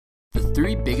The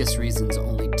three biggest reasons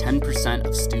only 10%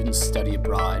 of students study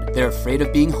abroad: they're afraid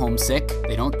of being homesick,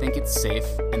 they don't think it's safe,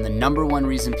 and the number one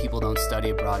reason people don't study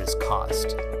abroad is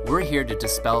cost. We're here to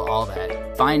dispel all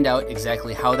that, find out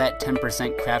exactly how that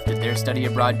 10% crafted their study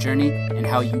abroad journey and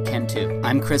how you can too.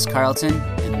 I'm Chris Carlton,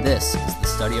 and this is the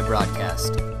Study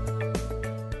Abroadcast.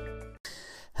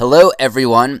 Hello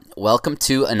everyone, welcome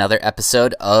to another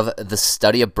episode of the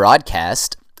Study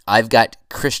Abroadcast. I've got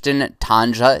Christian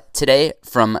Tanja today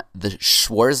from the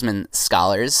Schwarzman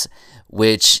Scholars,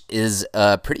 which is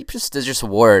a pretty prestigious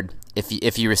award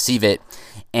if you receive it,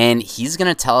 and he's going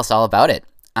to tell us all about it.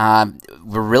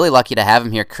 We're really lucky to have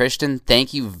him here. Christian,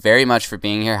 thank you very much for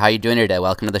being here. How are you doing today?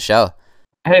 Welcome to the show.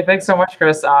 Hey, thanks so much,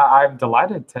 Chris. I'm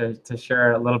delighted to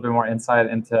share a little bit more insight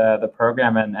into the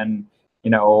program, and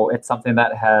it's something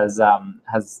that has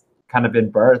kind of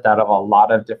been birthed out of a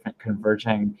lot of different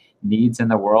converging needs in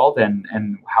the world, and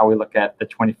how we look at the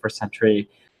 21st century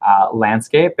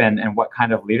landscape, and what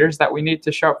kind of leaders that we need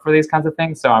to show up for these kinds of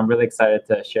things. So I'm really excited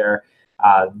to share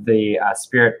the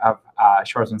spirit of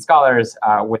Schwarzman Scholars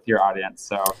with your audience.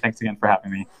 So thanks again for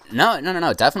having me.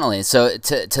 No, definitely. So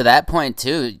to that point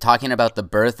too, talking about the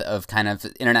birth of kind of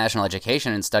international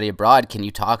education and study abroad, can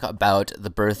you talk about the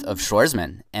birth of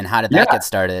Schwarzman and how did that get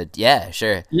started? Yeah,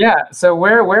 sure. Yeah, so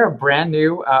we're a brand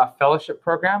new fellowship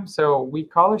program. So we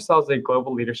call ourselves a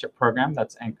global leadership program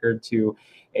that's anchored to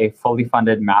a fully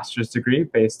funded master's degree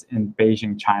based in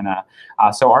Beijing, China.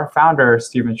 So our founder,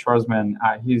 Stephen Schwarzman,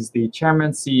 he's the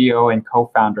chairman, CEO, and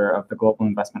co-founder of the global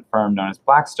investment firm known as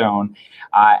Blackstone.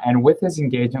 And with his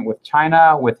engagement with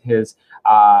China, with his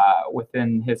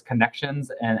within his connections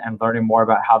and learning more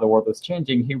about how the world was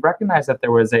changing, he recognized that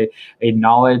there was a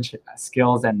knowledge,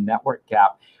 skills, and network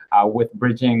gap with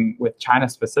bridging with China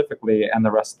specifically and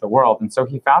the rest of the world. And so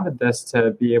he founded this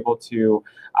to be able to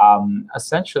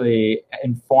essentially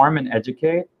inform and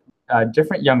educate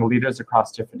different young leaders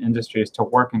across different industries to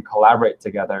work and collaborate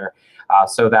together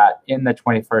so that in the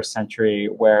 21st century,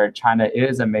 where China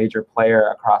is a major player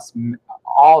across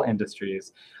all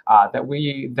industries, that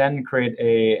we then create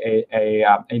a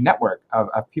network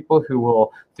of people who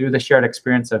will, through the shared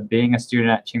experience of being a student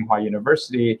at Tsinghua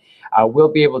University, will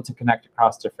be able to connect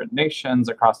across different nations,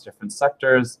 across different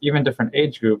sectors, even different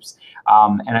age groups.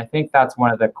 And I think that's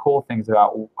one of the cool things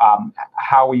about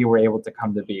how we were able to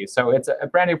come to be. So it's a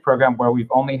brand new program where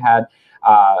we've only had,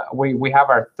 we have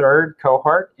our third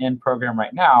cohort in program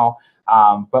right now,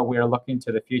 but we are looking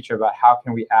to the future about how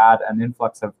can we add an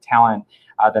influx of talent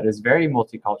that is very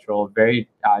multicultural, very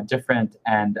different,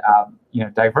 and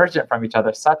divergent from each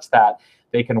other, such that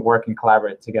they can work and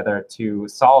collaborate together to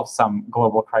solve some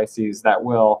global crises that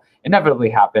will inevitably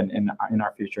happen in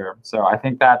our future. So I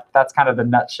think that's kind of the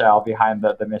nutshell behind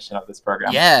the mission of this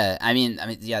program. Yeah, I mean,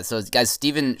 yeah. So guys,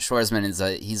 Stephen Schwarzman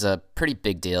he's a pretty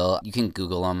big deal. You can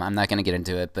Google him. I'm not going to get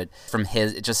into it, but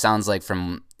it just sounds like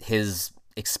from his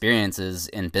experiences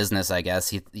in business, I guess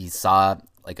he saw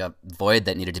like a void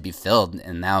that needed to be filled,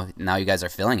 and now you guys are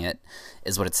filling it,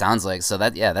 is what it sounds like. So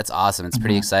that's awesome. It's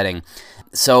pretty exciting.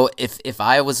 So if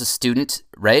I was a student,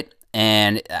 right,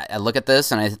 and I look at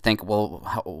this and I think,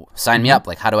 well, sign me up.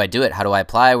 Like, how do I do it? How do I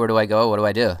apply? Where do I go? What do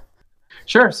I do?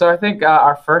 Sure. So I think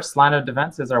our first line of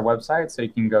defense is our website. So you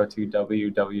can go to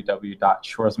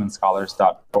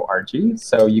www.schwarzmanscholars.org.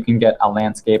 So you can get a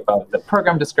landscape of the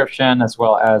program description, as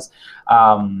well as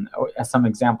some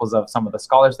examples of some of the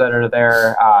scholars that are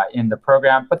there in the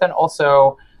program, but then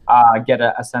also get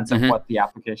a sense of what the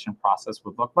application process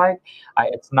would look like.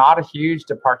 It's not a huge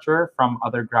departure from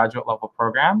other graduate level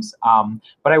programs,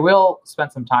 but I will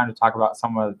spend some time to talk about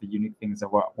some of the unique things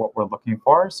of what we're looking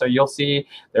for. So you'll see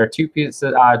there are two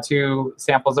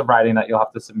samples of writing that you'll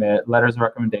have to submit: letters of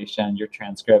recommendation, your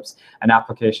transcripts, an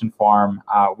application form.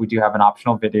 We do have an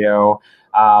optional video,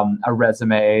 a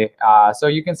resume. So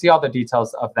you can see all the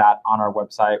details of that on our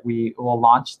website. We will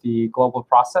launch the global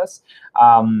process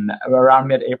around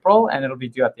mid-April, and it'll be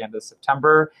due at the end of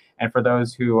September. And for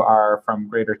those who are from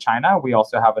Greater China, we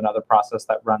also have another process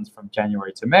that runs from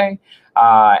January to May.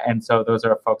 And so those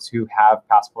are folks who have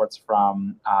passports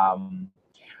from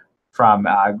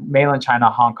mainland China,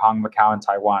 Hong Kong, Macau, and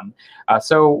Taiwan.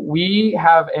 So we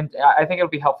have, and I think it'll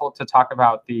be helpful to talk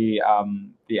about the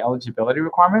eligibility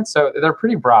requirements. So they're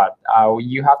pretty broad.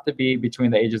 You have to be between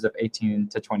the ages of 18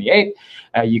 to 28.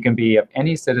 You can be of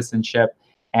any citizenship,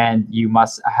 and you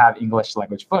must have English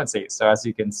language fluency. So as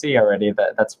you can see already,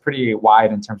 that's pretty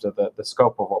wide in terms of the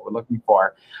scope of what we're looking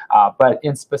for. But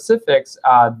in specifics,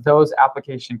 those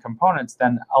application components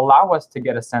then allow us to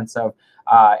get a sense of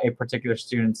a particular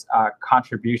student's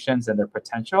contributions and their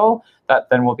potential, that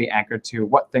then will be anchored to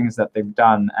what things that they've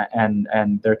done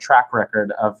and their track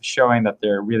record of showing that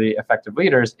they're really effective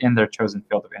leaders in their chosen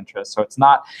field of interest. So it's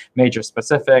not major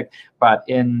specific, but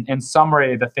in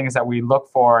summary, the things that we look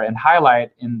for and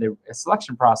highlight in the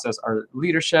selection process are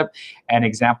leadership and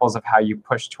examples of how you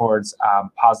push towards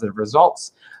positive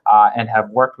results and have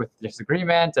worked with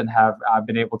disagreement and have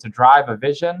been able to drive a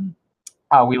vision.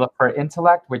 We look for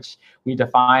intellect, which we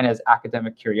define as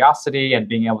academic curiosity and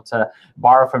being able to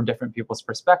borrow from different people's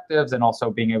perspectives and also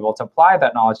being able to apply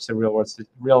that knowledge to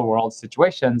real world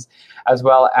situations, as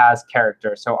well as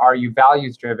character. So are you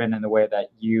values driven in the way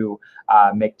that you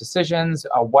make decisions?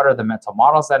 What are the mental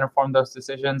models that inform those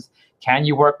decisions? Can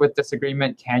you work with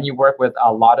disagreement? Can you work with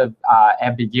a lot of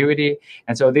ambiguity?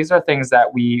 And so these are things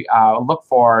that we look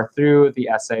for through the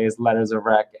essays, letters of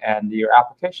rec, and your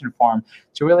application form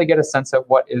to really get a sense of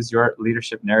what is your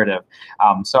leadership narrative.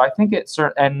 So I think it's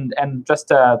and just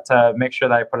to make sure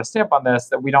that I put a stamp on this,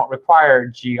 that we don't require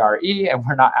GRE and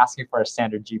we're not asking for a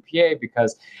standard GPA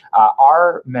because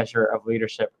our measure of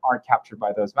leadership aren't captured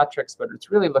by those metrics, but it's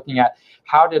really looking at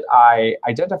how did I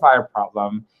identify a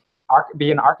problem,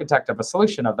 be an architect of a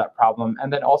solution of that problem,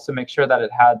 and then also make sure that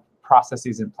it had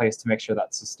processes in place to make sure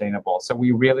that's sustainable. So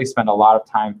we really spend a lot of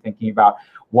time thinking about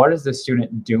what is the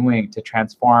student doing to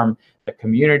transform the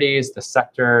communities, the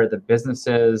sector, the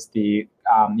businesses, the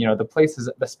the places,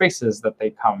 the spaces that they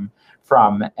come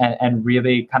from, and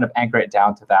really kind of anchor it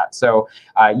down to that. So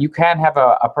you can have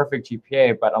a perfect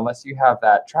GPA, but unless you have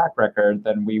that track record,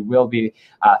 then we will be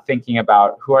thinking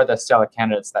about who are the stellar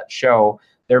candidates that show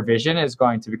their vision is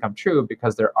going to become true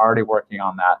because they're already working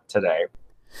on that today.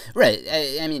 Right.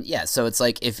 I mean, yeah. So it's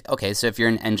like so if you're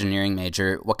an engineering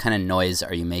major, what kind of noise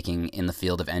are you making in the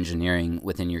field of engineering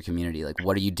within your community? Like,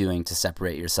 what are you doing to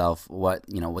separate yourself?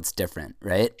 What's different,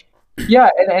 right? Yeah,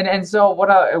 and so what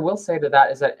I will say to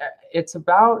that is that it's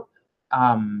about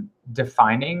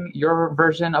defining your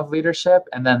version of leadership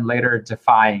and then later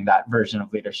defying that version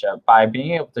of leadership by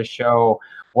being able to show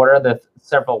what are the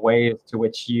several ways to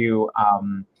which you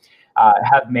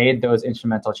have made those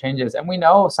instrumental changes. And we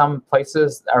know some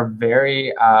places are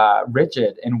very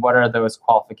rigid in what are those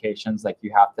qualifications, like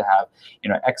you have to have,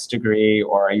 X degree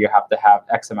or you have to have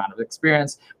X amount of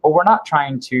experience. But we're not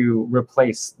trying to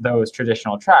replace those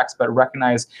traditional tracks, but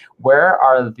recognize where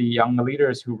are the young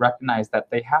leaders who recognize that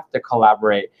they have to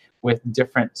collaborate with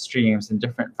different streams and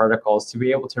different verticals to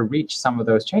be able to reach some of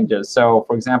those changes. So,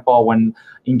 for example, when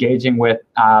engaging with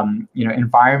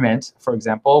environment, for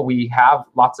example, we have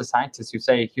lots of scientists who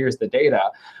say, here's the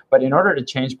data. But in order to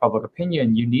change public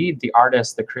opinion, you need the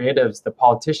artists, the creatives, the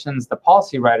politicians, the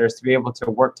policy writers to be able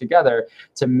to work together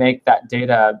to make that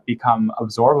data become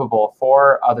absorbable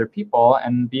for other people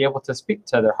and be able to speak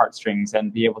to their heartstrings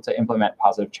and be able to implement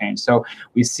positive change. So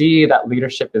we see that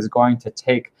leadership is going to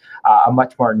take a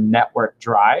much more network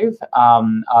drive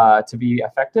to be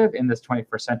effective in this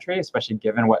 21st century, especially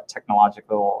given what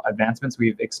technological advancements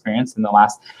we've experienced in the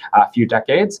last few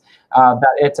decades.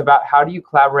 That it's about how do you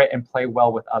collaborate and play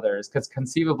well with others? Because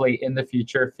conceivably in the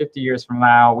future, 50 years from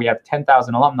now, we have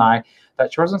 10,000 alumni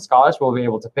that Schwarzman scholars will be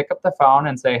able to pick up the phone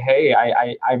and say, hey,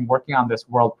 I'm working on this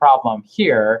world problem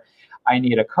here. I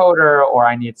need a coder or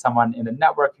I need someone in the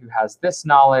network who has this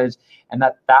knowledge, and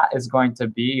that is going to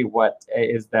be what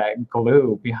is the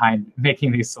glue behind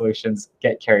making these solutions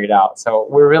get carried out. So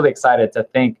we're really excited to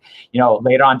think,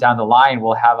 later on down the line,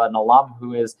 we'll have an alum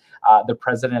who is the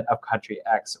president of country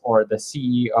X or the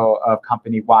CEO of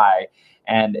company Y.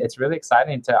 And it's really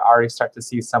exciting to already start to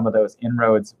see some of those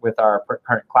inroads with our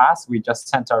current class. We just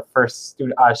sent our first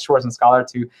student, Schwarzman scholar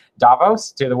to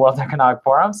Davos, to the World Economic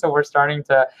Forum. So we're starting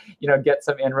to, get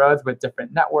some inroads with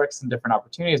different networks and different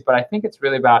opportunities. But I think it's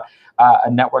really about a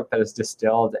network that is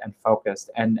distilled and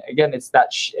focused. And again, it's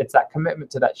that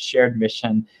commitment to that shared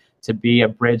mission to be a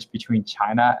bridge between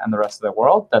China and the rest of the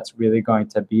world that's really going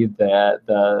to be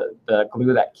the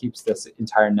glue that keeps this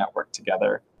entire network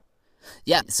together.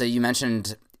 Yeah. So you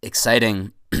mentioned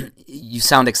exciting. You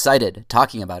sound excited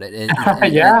talking about it.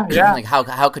 Yeah. Like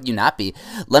how could you not be?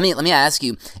 Let me ask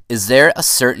you: is there a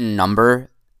certain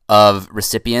number of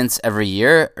recipients every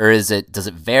year, or does it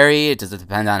vary? Does it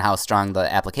depend on how strong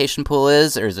the application pool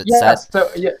is, or is it set? So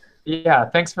yeah.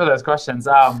 Thanks for those questions.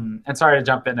 And sorry to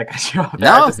jump in to cut you off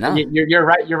there. No. You're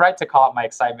right. You're right to call out my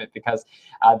excitement because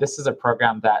this is a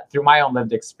program that, through my own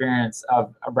lived experience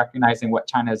of recognizing what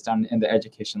China has done in the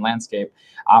education landscape,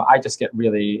 I just get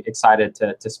really excited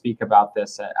to speak about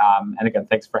this. And again,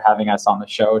 thanks for having us on the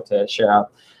show to share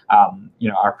out,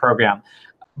 our program.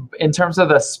 In terms of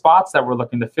the spots that we're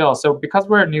looking to fill, so because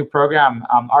we're a new program,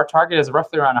 our target is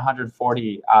roughly around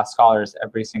 140 scholars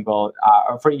every single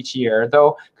for each year.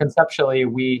 Though conceptually,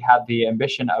 we had the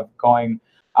ambition of growing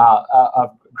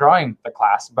the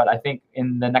class, but I think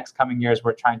in the next coming years,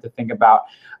 we're trying to think about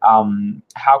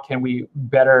how can we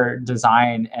better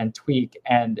design and tweak,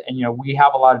 and we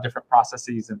have a lot of different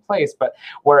processes in place, but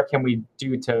what can we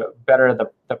do to better the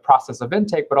process of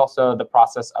intake, but also the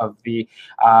process of the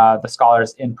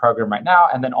scholars in program right now,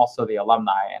 and then also the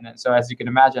alumni. And so, as you can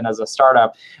imagine, as a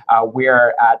startup,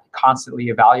 we're constantly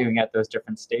evaluating at those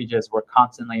different stages. We're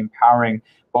constantly empowering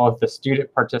both the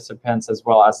student participants as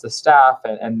well as the staff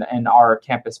and our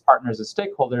campus partners and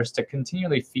stakeholders to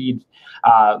continually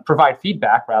provide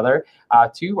feedback rather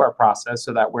to our process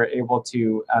so that we're able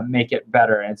to make it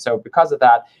better. And so because of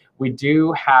that, we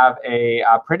do have a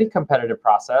pretty competitive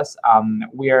process.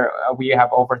 We have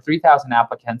over 3,000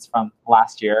 applicants from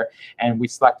last year, and we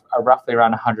select roughly around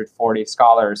 140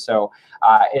 scholars. So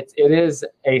it is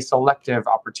a selective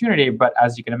opportunity, but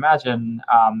as you can imagine,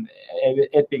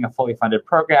 it being a fully funded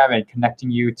program and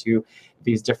connecting you to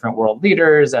these different world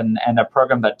leaders and a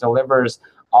program that delivers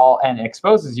all and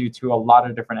exposes you to a lot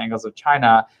of different angles of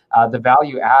China, the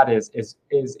value add is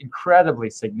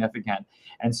incredibly significant.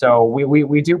 And so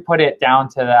we do put it down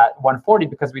to that 140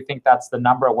 because we think that's the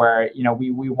number where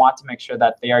we want to make sure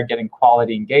that they are getting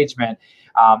quality engagement.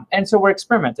 And so we're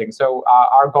experimenting. So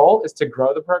our goal is to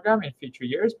grow the program in future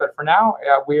years. But for now,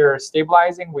 we are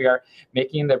stabilizing. We are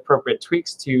making the appropriate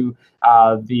tweaks to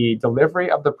the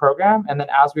delivery of the program. And then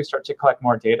as we start to collect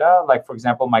more data, like, for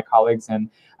example, my colleagues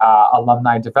in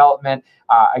alumni development,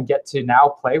 I get to now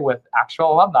play with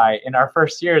actual alumni. In our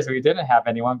first years, we didn't have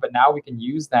anyone, but now we can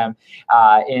use them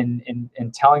in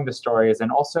telling the stories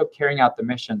and also carrying out the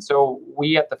mission. So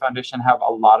we at the foundation have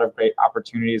a lot of great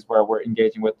opportunities where we're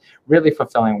engaging with really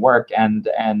fulfilling work and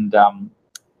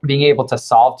being able to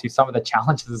solve to some of the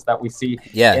challenges that we see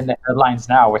in the headlines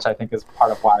now, which I think is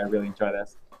part of why I really enjoy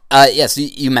this. So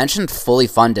you mentioned fully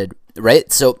funded, right?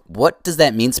 So what does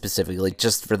that mean specifically? Like,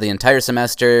 just for the entire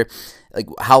semester? Like,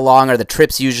 how long are the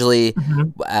trips usually?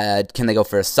 Can they go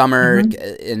for a summer?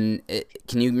 Can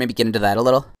you maybe get into that a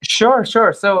little? Sure.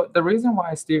 So the reason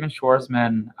why Stephen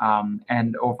Schwarzman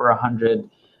and over 100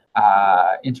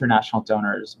 international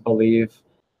donors believe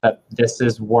that this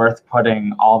is worth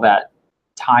putting all that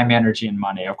time, energy, and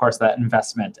money, of course, that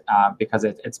investment, because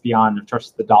it's beyond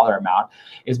just the dollar amount,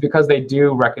 is because they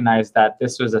do recognize that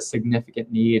this was a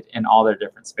significant need in all their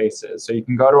different spaces. So you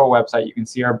can go to our website, you can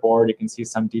see our board, you can see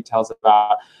some details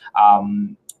about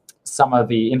some of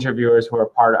the interviewers who are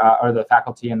part, or the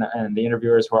faculty and the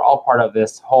interviewers who are all part of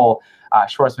this whole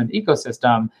Schwarzman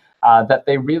ecosystem, that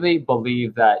they really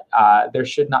believe that there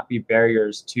should not be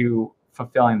barriers to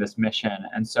fulfilling this mission.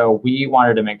 And so we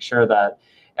wanted to make sure that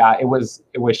it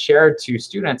was shared to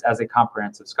students as a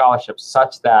comprehensive scholarship,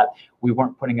 such that we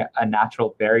weren't putting a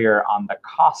natural barrier on the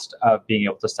cost of being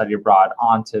able to study abroad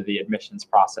onto the admissions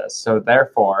process. So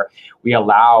therefore, we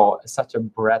allow such a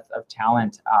breadth of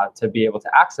talent to be able to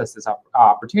access this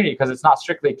opportunity, because it's not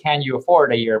strictly can you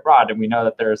afford a year abroad, and we know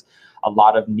that there's a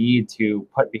lot of need to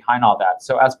put behind all that.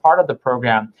 So as part of the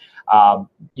program,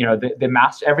 the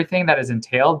master, everything that is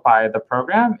entailed by the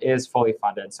program is fully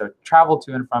funded. So travel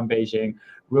to and from Beijing,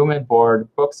 room and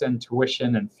board, books and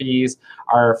tuition and fees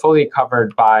are fully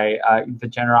covered by the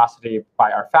generosity by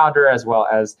our founder, as well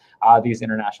as these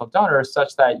international donors,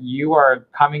 such that you are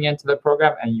coming into the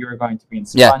program and you're going to be in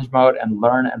sponge mode and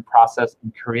learn and process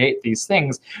and create these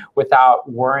things without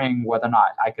worrying whether or not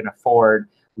I can afford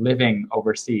living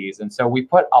overseas. And so we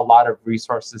put a lot of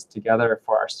resources together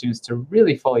for our students to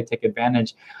really fully take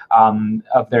advantage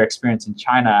of their experience in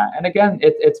China. And again,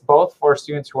 it's both for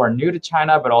students who are new to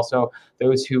China, but also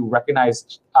those who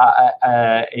recognize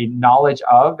a knowledge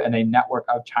of and a network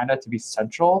of China to be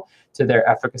central to their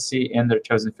efficacy in their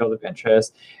chosen field of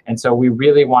interest. And so we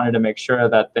really wanted to make sure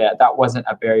that that wasn't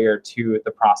a barrier to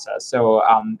the process. So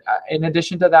in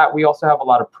addition to that, we also have a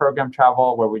lot of program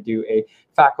travel where we do a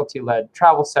faculty-led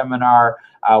travel seminar.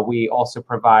 We also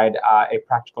provide a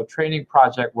practical training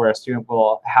project where a student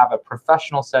will have a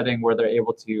professional setting where they're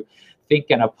able to think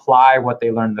and apply what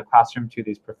they learned in the classroom to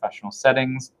these professional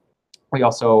settings. We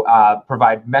also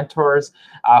provide mentors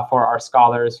for our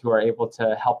scholars who are able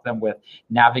to help them with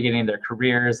navigating their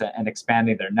careers and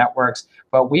expanding their networks.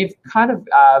 But we've kind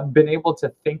of been able to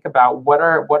think about what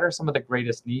are some of the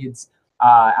greatest needs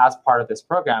as part of this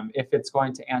program if it's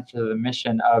going to answer the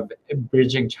mission of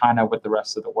bridging China with the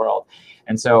rest of the world.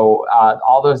 And so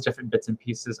all those different bits and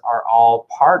pieces are all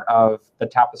part of the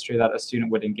tapestry that a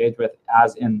student would engage with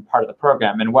as in part of the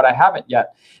program. And what I haven't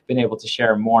yet been able to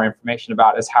share more information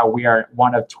about is how we are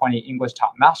one of 20 English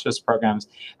top master's programs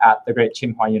at the great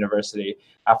Tsinghua University.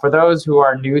 For those who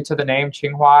are new to the name,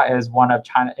 Tsinghua is one of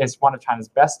China's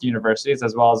best universities,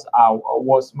 as well as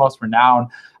most renowned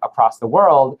across the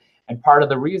world. And part of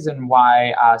the reason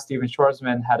why Stephen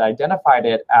Schwarzman had identified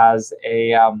it as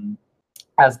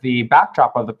the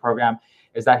backdrop of the program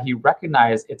is that he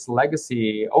recognized its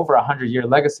legacy, over 100-year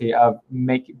legacy of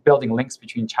building links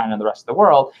between China and the rest of the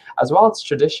world, as well as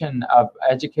tradition of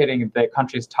educating the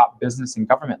country's top business and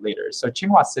government leaders. So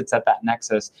Tsinghua sits at that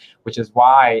nexus, which is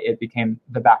why it became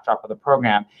the backdrop of the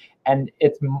program. And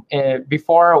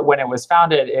before, when it was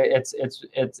founded,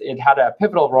 it had a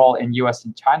pivotal role in U.S.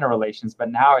 and China relations, but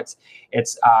now its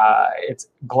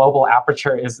global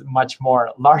aperture is much more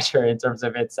larger in terms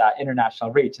of its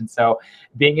international reach. And so,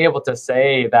 being able to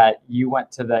say that you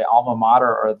went to the alma mater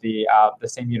or the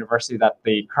same university that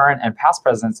the current and past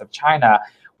presidents of China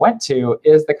went to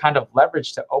is the kind of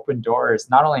leverage to open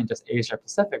doors, not only in just Asia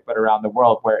Pacific, but around the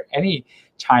world, where any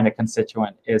China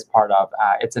constituent is part of.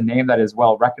 It's a name that is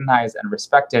well recognized and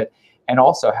respected, and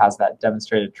also has that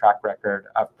demonstrated track record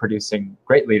of producing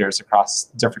great leaders across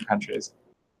different countries.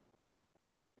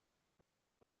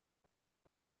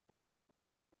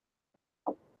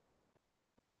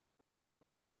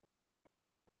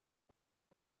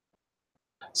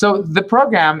 So the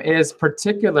program is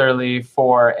particularly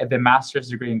for the master's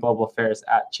degree in global affairs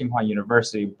at Tsinghua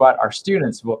University, but our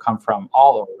students will come from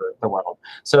all over the world.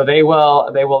 So they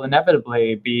will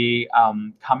inevitably be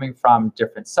coming from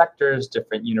different sectors,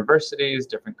 different universities,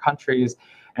 different countries.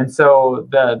 And so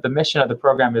the mission of the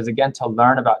program is, again, to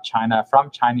learn about China from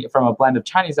a blend of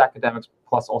Chinese academics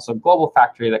plus also global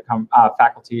faculty that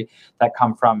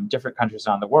come from different countries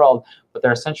around the world. But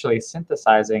they're essentially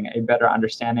synthesizing a better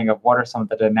understanding of what are some of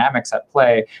the dynamics at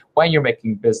play when you're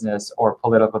making business or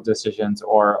political decisions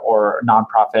or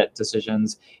nonprofit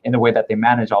decisions in the way that they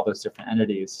manage all those different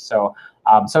entities. So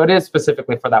it is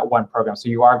specifically for that one program. So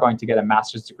you are going to get a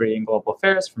master's degree in global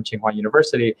affairs from Tsinghua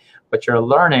University, but you're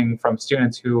learning from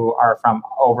students who are from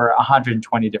over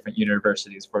 120 different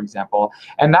universities, for example.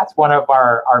 And that's one of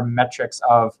our metrics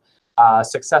of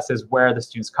success, is where the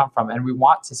students come from. And we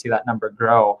want to see that number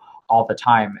grow all the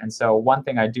time. And so one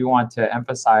thing I do want to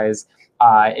emphasize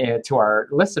to our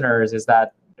listeners is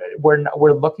that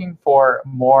we're looking for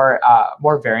more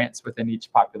variance within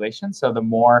each population. So the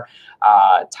more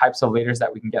types of leaders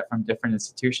that we can get from different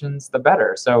institutions, the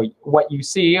better. So what you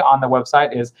see on the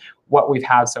website is what we've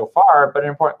had so far, but an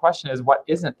important question is what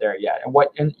isn't there yet, and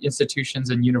what institutions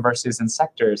and universities and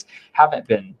sectors haven't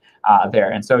been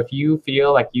there. And so if you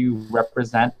feel like you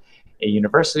represent a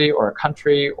university or a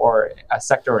country or a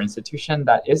sector or institution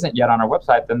that isn't yet on our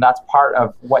website, then that's part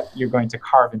of what you're going to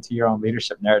carve into your own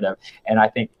leadership narrative, and I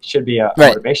think should be a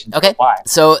motivation to apply.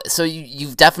 So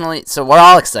you've definitely, so we're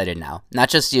all excited now, not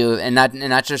just you and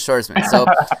not just Schwarzman. So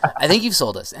I think you've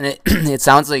sold us, and it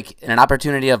sounds like an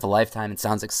opportunity of a lifetime. It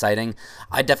sounds exciting.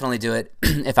 I'd definitely do it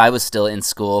if I was still in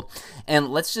school. And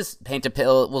let's just paint a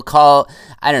pill. We'll call,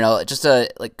 I don't know, just a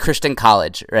Christian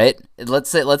college, right? Let's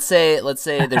say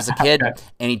there's a kid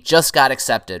and he just got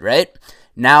accepted, right?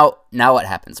 Now what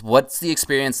happens? What's the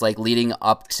experience like leading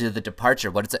up to the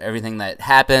departure? What is everything that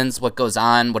happens? What goes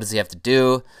on? What does he have to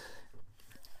do?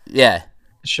 Yeah.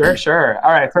 Sure.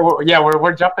 All right. So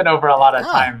we're jumping over a lot of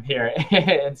time here,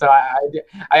 and so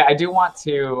I do want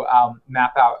to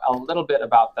map out a little bit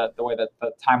about the way that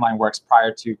the timeline works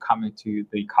prior to coming to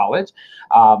the college,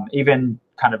 even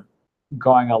kind of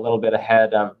going a little bit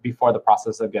ahead of before the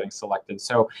process of getting selected.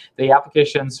 So the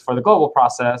applications for the global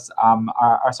process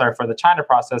for the China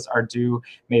process are due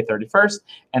May 31st,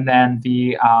 and then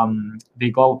the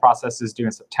global process is due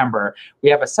in September. We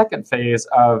have a second phase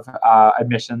of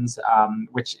admissions,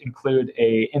 which include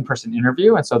a in-person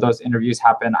interview, and so those interviews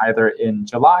happen either in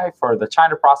July for the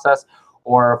China process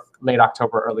or late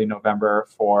October, early November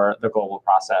for the global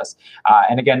process.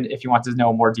 And again, if you want to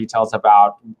know more details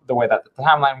about the way that the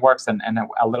timeline works and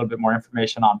a little bit more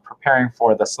information on preparing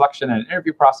for the selection and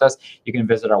interview process, you can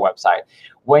visit our website.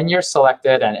 When you're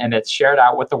selected and it's shared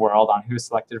out with the world on who's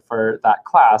selected for that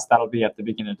class, that'll be at the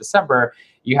beginning of December,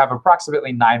 you have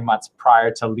approximately 9 months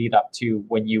prior to lead up to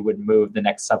when you would move the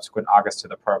next subsequent August to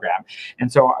the program.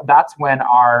 And so that's when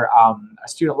our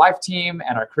student life team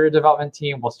and our career development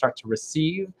team will start to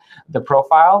receive the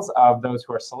profiles of those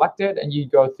who are selected, and you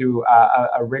go through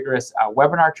a rigorous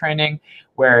webinar training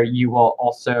where you will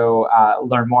also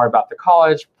learn more about the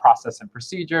college process and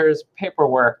procedures,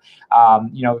 paperwork,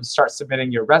 start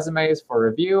submitting your resumes for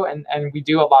review. And we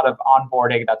do a lot of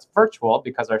onboarding that's virtual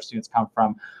because our students come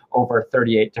from over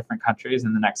 38 different countries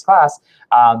in the next class,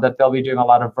 that they'll be doing a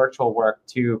lot of virtual work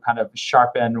to kind of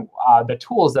sharpen the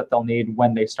tools that they'll need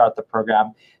when they start the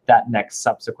program that next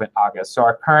subsequent August. So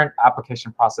our current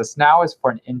application process now is for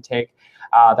an intake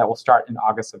that will start in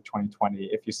August of 2020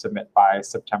 if you submit by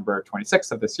September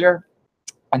 26th of this year.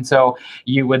 And so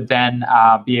you would then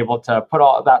be able to put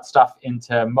all of that stuff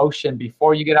into motion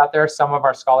before you get out there. Some of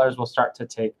our scholars will start to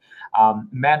take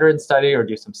Mandarin study or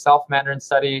do some self-Mandarin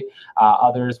study.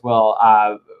 Others will,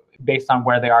 based on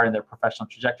where they are in their professional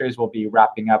trajectories, will be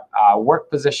wrapping up work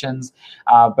positions.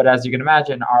 But as you can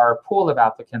imagine, our pool of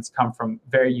applicants come from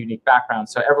very unique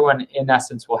backgrounds. So everyone, in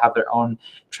essence, will have their own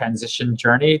transition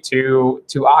journey to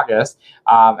August.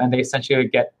 And they essentially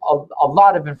get a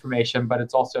lot of information, but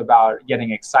it's also about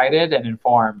getting excited and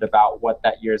informed about what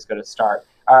that year is going to start.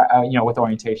 With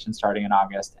orientation starting in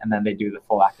August, and then they do the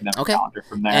full academic calendar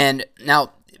from there. And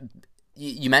now,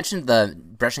 you mentioned the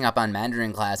brushing up on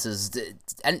Mandarin classes.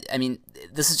 I mean,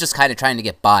 this is just kind of trying to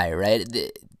get by, right?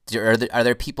 Are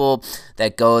there people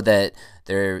that go that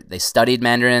they studied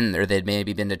Mandarin, or they'd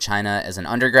maybe been to China as an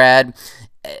undergrad?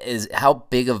 How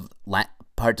big of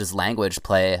part does language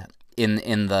play in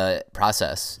the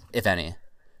process, if any?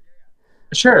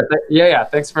 Sure. Yeah.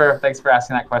 Thanks for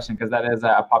asking that question, because that is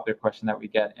a popular question that we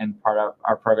get in part of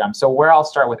our program. So where I'll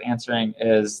start with answering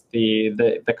is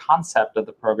the concept of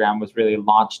the program was really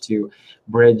launched to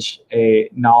bridge a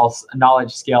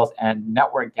knowledge, skills, and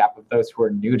network gap of those who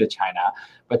are new to China.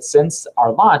 But since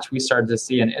our launch, we started to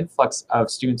see an influx of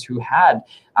students who had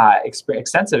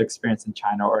extensive experience in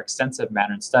China or extensive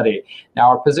Mandarin study. Now,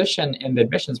 our position in the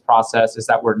admissions process is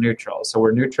that we're neutral. So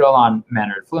we're neutral on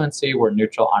Mandarin fluency, we're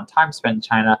neutral on time spent in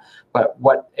China. But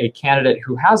what a candidate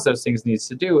who has those things needs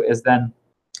to do is then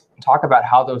talk about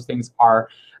how those things are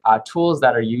tools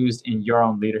that are used in your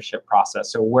own leadership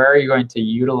process. So where are you going to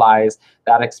utilize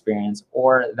that experience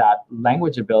or that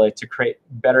language ability to create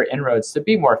better inroads to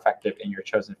be more effective in your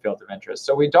chosen field of interest?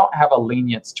 So we don't have a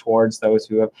lenience towards those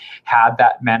who have had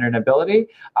that Mandarin ability.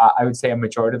 I would say a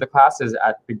majority of the class is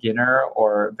at beginner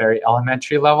or very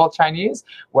elementary level Chinese,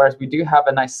 whereas we do have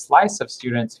a nice slice of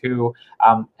students who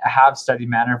have studied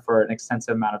Mandarin for an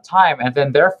extensive amount of time, and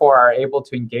then therefore are able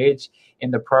to engage in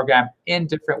the program in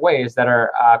different ways that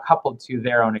are coupled to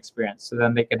their own experience. So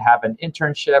then they can have an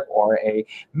internship or a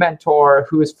mentor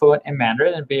who is fluent in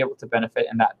Mandarin and be able to benefit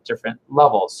in that different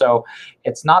level. So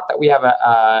it's not that we have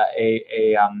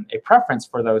a preference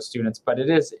for those students, but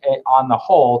it is on the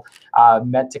whole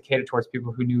meant to cater towards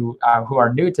people who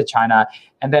are new to China,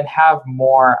 and then have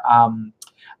more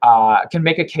can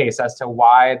make a case as to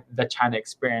why the China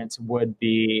experience would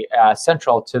be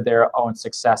central to their own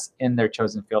success in their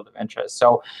chosen field of interest.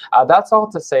 So that's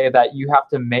all to say that you have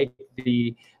to make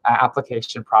the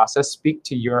application process speak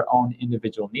to your own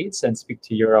individual needs and speak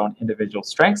to your own individual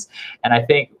strengths. And I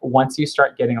think once you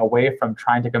start getting away from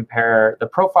trying to compare the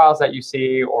profiles that you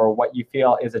see or what you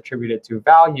feel is attributed to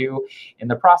value in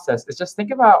the process, is just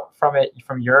think about from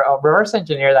your own, reverse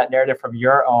engineer that narrative from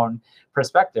your own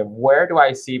perspective. Where do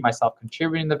I see myself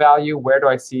contributing the value? Where do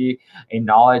I see a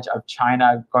knowledge of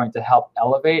China going to help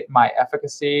elevate my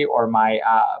efficacy or my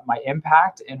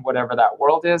impact in whatever that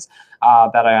world is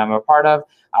that I am a part of?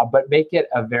 But make it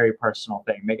a very personal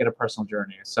thing. Make it a personal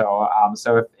journey. So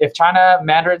if China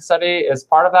Mandarin study is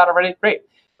part of that already, great.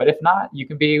 But if not, you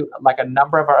can be like a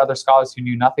number of our other scholars who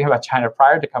knew nothing about China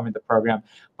prior to coming to the program,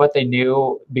 but they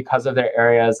knew because of their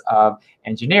areas of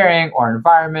engineering or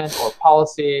environment or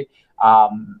policy,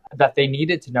 that they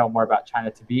needed to know more about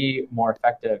China to be more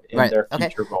effective in their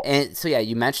future roles. And so, yeah,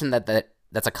 you mentioned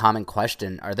that's a common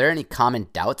question. Are there any common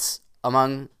doubts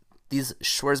among these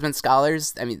Schwarzman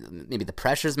scholars? I mean, maybe the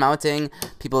pressure's mounting,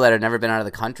 people that have never been out of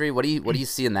the country. What do you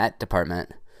see in that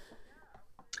department?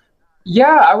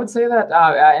 Yeah, I would say that,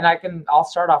 and I'll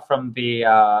start off from the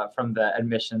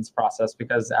admissions process,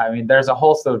 because I mean, there's a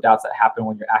whole slew of doubts that happen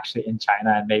when you're actually in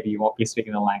China and maybe you won't be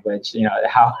speaking the language. You know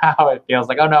how it feels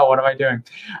like, oh no, what am I doing?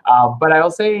 But I will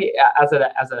say, as an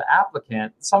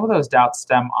applicant, some of those doubts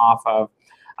stem off of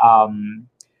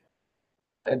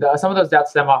some of those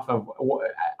doubts stem off of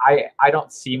I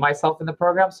don't see myself in the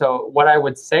program. So what I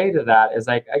would say to that is,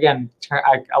 like, again,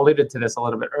 I alluded to this a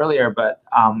little bit earlier, but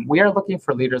we are looking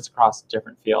for leaders across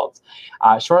different fields.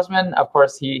 Schwarzman, of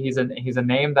course, he's a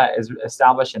name that is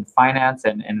established in finance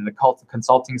and in the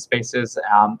consulting spaces,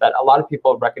 that a lot of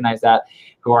people recognize that,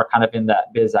 who are kind of in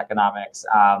that biz economics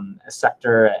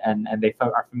sector, and they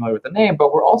are familiar with the name.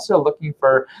 But we're also looking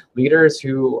for leaders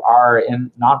who are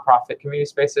in nonprofit community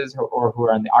spaces, or who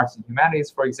are in the arts and humanities,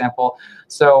 for example.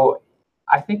 So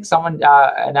I think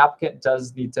an applicant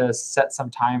does need to set some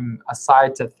time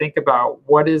aside to think about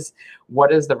what is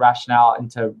the rationale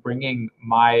into bringing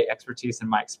my expertise and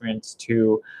my experience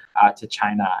to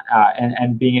China,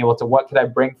 and being able to, what could I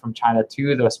bring from China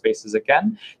to those spaces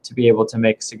again to be able to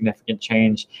make significant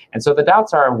change. And so the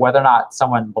doubts are whether or not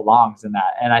someone belongs in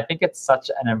that. And I think it's such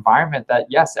an environment that,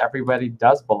 yes, everybody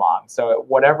does belong. So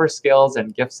whatever skills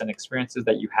and gifts and experiences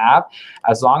that you have,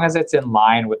 as long as it's in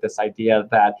line with this idea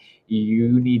that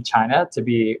you need China to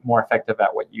be more effective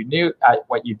at what you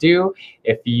do.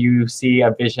 If you see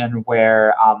a vision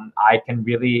where I can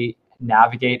really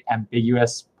navigate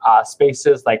ambiguous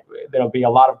spaces, like there'll be a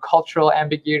lot of cultural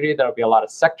ambiguity, there'll be a lot of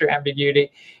sector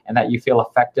ambiguity, and that you feel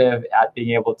effective at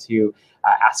being able to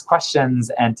ask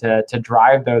questions and to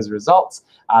drive those results,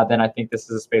 then I think this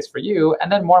is a space for you.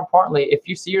 And then more importantly, if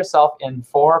you see yourself in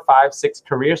 4, 5, 6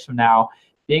 careers from now,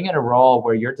 being in a role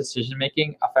where your decision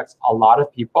making affects a lot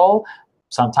of people,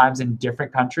 sometimes in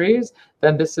different countries,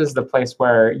 then this is the place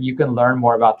where you can learn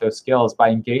more about those skills by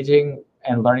engaging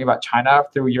and learning about China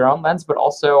through your own lens, but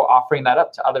also offering that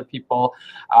up to other people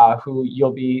who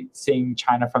you'll be seeing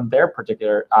China from their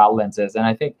particular lenses. And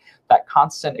I think that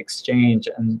constant exchange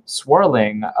and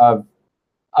swirling of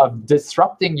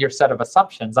disrupting your set of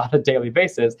assumptions on a daily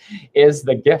basis is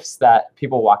the gifts that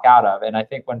people walk out of. And I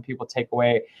think when people take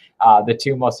away the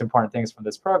two most important things from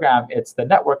this program, it's the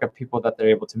network of people that they're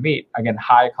able to meet. Again,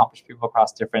 high accomplished people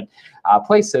across different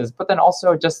places, but then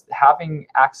also just having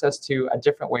access to a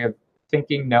different way of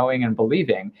thinking, knowing, and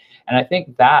believing. And I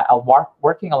think that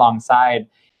working alongside,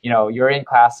 you're in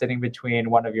class sitting between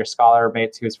one of your scholar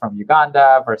mates who's from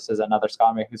Uganda versus another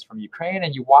scholar mate who's from Ukraine,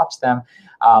 and you watch them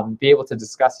be able to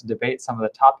discuss and debate some of the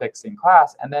topics in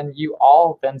class, and then you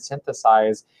all then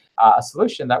synthesize a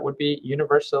solution that would be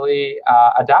universally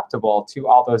adaptable to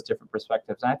all those different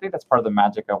perspectives. And I think that's part of the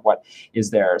magic of what is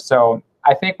there. So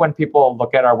I think when people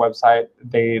look at our website,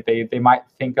 they might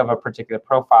think of a particular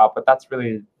profile, but that's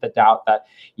really the doubt that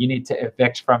you need to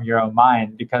evict from your own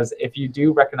mind. Because if you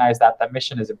do recognize that that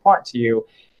mission is important to you,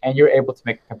 and you're able to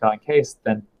make a compelling case,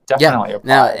 then definitely apply.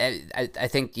 No, I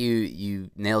think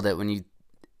you nailed it.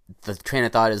 The train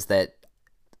of thought is that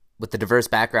with the diverse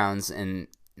backgrounds, and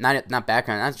not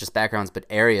just backgrounds, but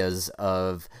areas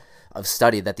of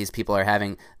study that these people are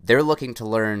having, they're looking to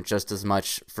learn just as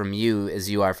much from you as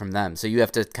you are from them. So you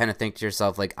have to kind of think to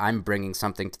yourself, like, I'm bringing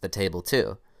something to the table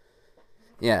too.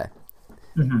 Yeah.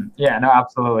 Mm-hmm. Yeah, no,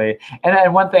 absolutely. And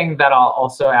then one thing that I'll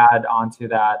also add on to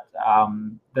that,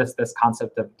 this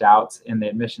concept of doubts in the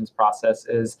admissions process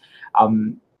is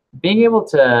being able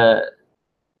to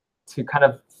kind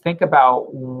of think about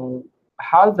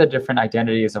how the different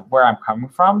identities of where I'm coming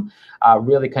from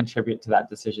really contribute to that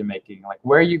decision making. Like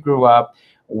where you grew up,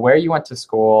 where you went to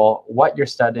school, what you're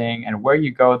studying, and where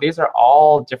you go. These are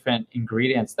all different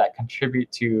ingredients that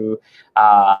contribute to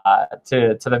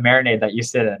the marinade that you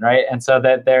sit in, right? And so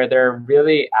that they're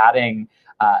really adding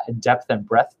depth and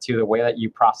breadth to the way that you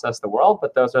process the world.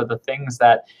 But those are the things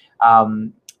that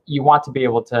you want to be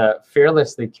able to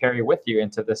fearlessly carry with you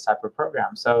into this type of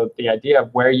program. So the idea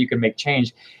of where you can make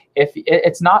change, if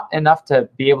it's not enough to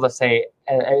be able to say,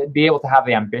 be able to have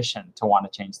the ambition to want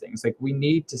to change things. Like we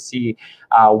need to see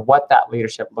what that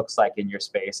leadership looks like in your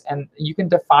space. And you can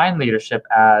define leadership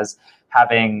as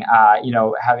having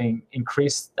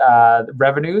increased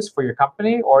revenues for your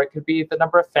company, or it could be the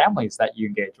number of families that you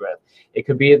engage with. It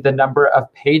could be the number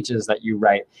of pages that you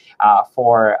write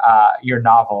for your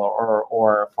novel,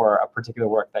 or for a particular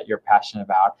work that you're passionate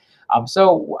about.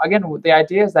 So again, the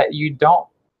idea is that you don't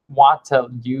want to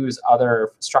use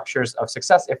other structures of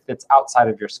success if it's outside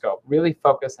of your scope. Really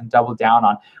focus and double down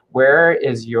on where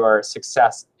is your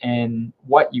success in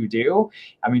what you do.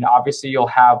 I mean, obviously you'll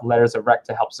have letters of rec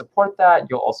to help support that.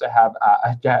 You'll also have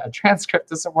a transcript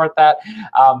to support that.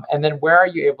 And then where are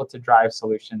you able to drive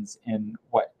solutions in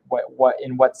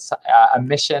what's a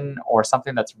mission or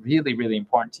something that's really, really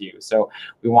important to you. So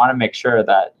we want to make sure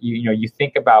that you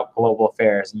think about global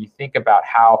affairs, and you think about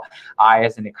how I,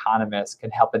 as an economist,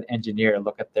 can help an engineer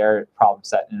look at their problem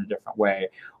set in a different way,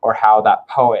 or how that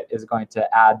poet is going to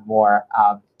add more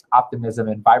optimism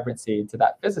and vibrancy to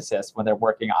that physicist when they're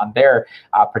working on their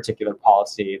particular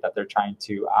policy that they're trying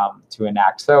to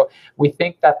enact. So we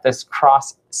think that this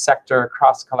cross-sector,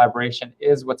 cross-collaboration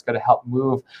is what's going to help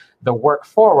move the work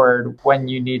forward when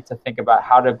you need to think about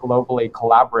how to globally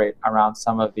collaborate around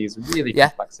some of these really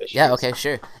complex issues. Yeah, okay,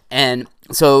 sure. And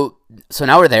so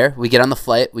now we're there. We get on the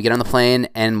flight, we get on the plane,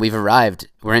 and we've arrived.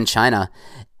 We're in China.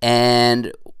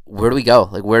 And where do we go?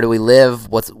 Like, where do we live?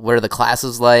 What are the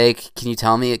classes like? Can you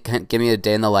tell me, give me a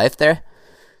day in the life there?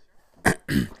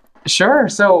 Sure.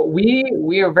 So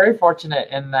we are very fortunate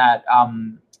in that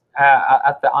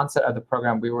at the onset of the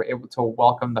program, we were able to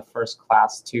welcome the first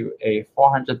class to a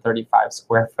 435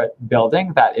 square foot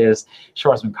building that is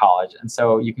Schwarzman College. And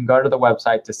so you can go to the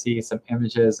website to see some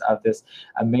images of this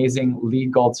amazing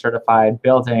LEED Gold certified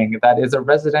building that is a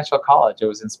residential college. It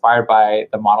was inspired by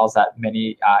the models at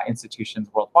many institutions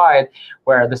worldwide,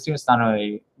 where the students not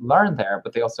only learn there,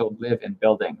 but they also live in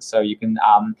buildings. So you can,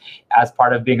 as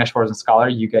part of being a Schwarzman scholar,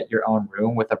 you get your own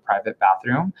room with a private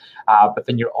bathroom. But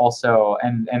then you're also,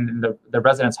 and the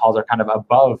residence halls are kind of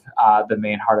above the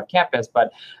main heart of campus,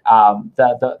 but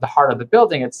the heart of the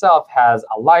building itself has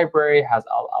a library, has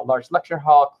a large lecture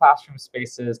hall, classroom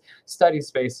spaces, study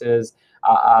spaces,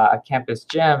 a campus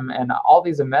gym, and all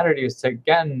these amenities to,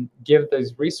 again, give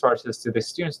those resources to the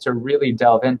students to really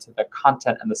delve into the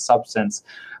content and the substance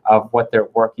of what they're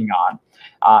working on.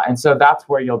 And so that's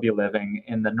where you'll be living,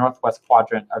 in the northwest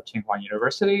quadrant of Tsinghua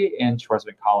University in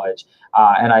Schwarzman College.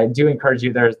 And I do encourage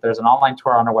you, there's an online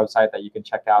tour on our website that you can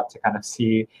check out to kind of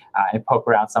see and poke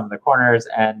around some of the corners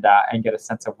and get a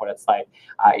sense of what it's like.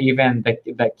 Even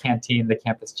the canteen, the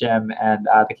campus gym, and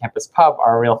the campus pub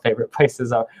are real favorite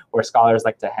places where scholars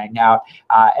like to hang out.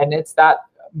 And it's that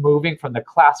moving from the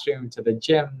classroom to the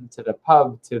gym to the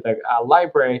pub to the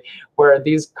library, where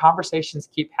these conversations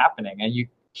keep happening and you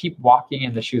keep walking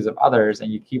in the shoes of others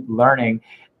and you keep learning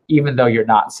even though you're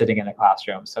not sitting in a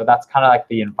classroom. So that's kind of like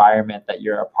the environment that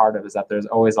you're a part of, is that there's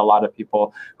always a lot of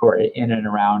people who are in and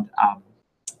around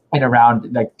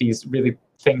like these really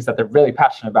things that they're really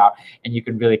passionate about, and you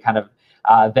can really kind of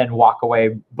then walk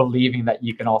away believing that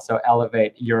you can also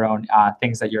elevate your own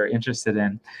things that you're interested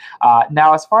in.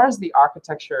 Now, as far as the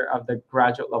architecture of the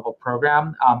graduate level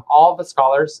program, all the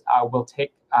scholars will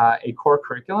take a core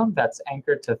curriculum that's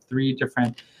anchored to three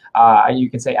different, you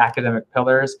can say, academic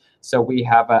pillars. So we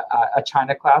have a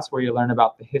China class where you learn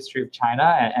about the history of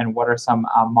China and what are some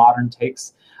modern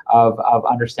takes of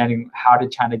understanding how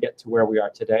did China get to where we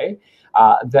are today.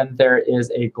 Then there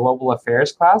is a global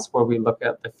affairs class where we look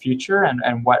at the future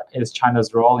and what is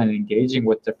China's role in engaging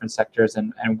with different sectors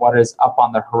and what is up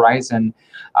on the horizon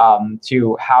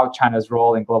to how China's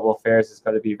role in global affairs is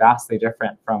going to be vastly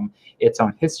different from its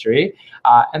own history.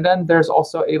 And then there's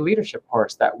also a leadership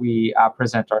course that we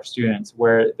present our students,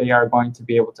 where they are going to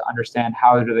be able to understand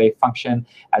how do they function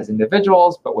as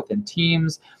individuals, but within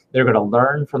teams. They're going to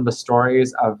learn from the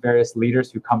stories of various leaders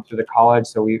who come through the college.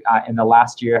 So we, in the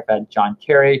last year, have had John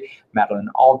Kerry, Madeleine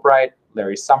Albright,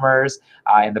 Larry Summers,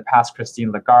 in the past,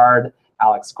 Christine Lagarde,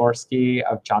 Alex Gorski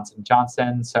of Johnson &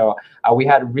 Johnson. So we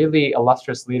had really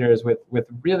illustrious leaders with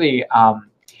really,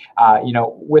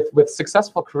 with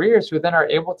successful careers who then are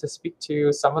able to speak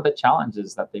to some of the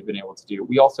challenges that they've been able to do.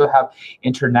 We also have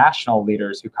international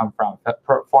leaders who come from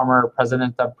former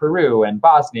president of Peru and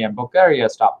Bosnia and Bulgaria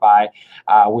stop by.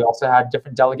 We also had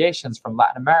different delegations from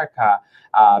Latin America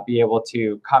be able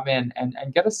to come in and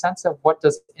get a sense of what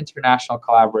does international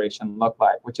collaboration look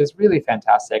like, which is really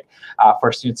fantastic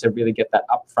for students to really get that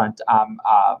upfront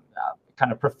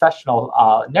kind of professional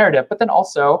narrative, but then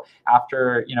also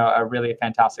after a really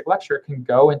fantastic lecture can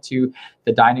go into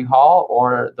the dining hall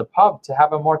or the pub to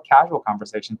have a more casual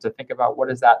conversation, to think about what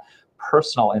is that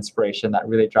personal inspiration that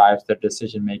really drives their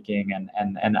decision making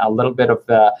and a little bit of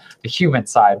the human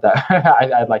side that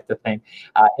I'd like to think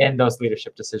in those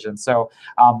leadership decisions. So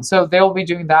so they'll be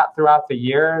doing that throughout the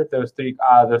year, those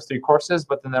three courses,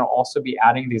 but then they'll also be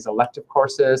adding these elective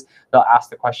courses. They'll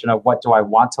ask the question of, what do I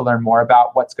want to learn more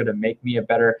about? What's going to make me a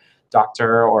better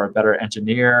doctor or a better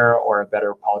engineer or a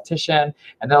better politician?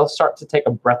 And they'll start to take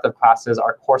a breadth of classes.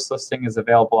 Our course listing is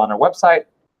available on our website,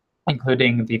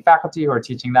 including the faculty who are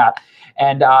teaching that,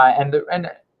 and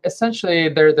essentially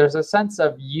there's a sense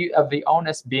of the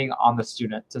onus being on the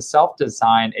student to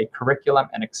self-design a curriculum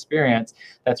and experience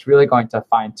that's really going to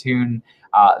fine-tune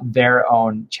their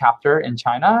own chapter in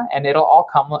China, and it'll all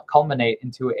culminate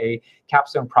into a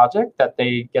capstone project that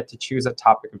they get to choose a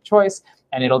topic of choice,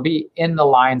 and it'll be in the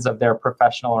lines of their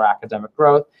professional or academic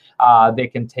growth. They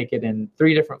can take it in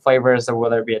 3 different flavors,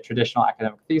 whether it be a traditional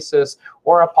academic thesis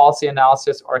or a policy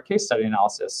analysis or a case study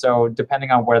analysis. So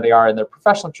depending on where they are in their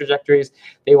professional trajectories,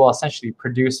 they will essentially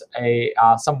produce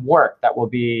some work that will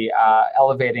be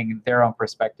elevating their own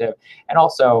perspective and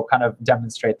also kind of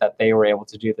demonstrate that they were able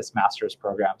to do this master's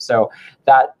program. So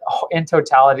that in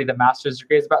totality, the master's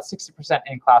degree is about 60%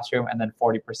 in classroom and then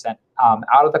 40%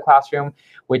 out of the classroom,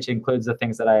 which includes the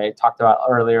things that I talked about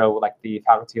earlier, like the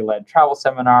faculty-led travel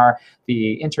seminar,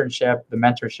 the internship, the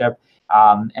mentorship,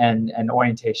 and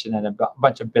orientation, and a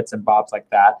bunch of bits and bobs like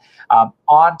that.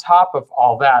 On top of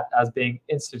all that, as being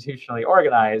institutionally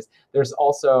organized, there's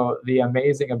also the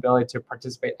amazing ability to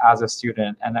participate as a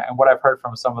student. And what I've heard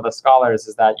from some of the scholars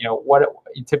is that,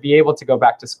 to be able to go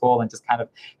back to school and just kind of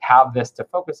have this to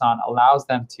focus on allows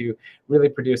them to really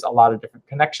produce a lot of different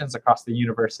connections across the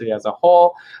university as a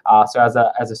whole. So as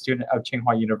a student of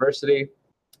Tsinghua University,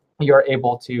 you're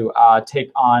able to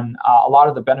take on a lot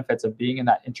of the benefits of being in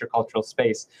that intercultural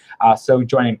space. So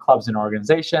joining clubs and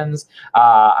organizations.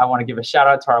 I want to give a shout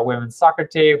out to our women's soccer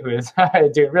team, who is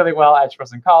doing really well at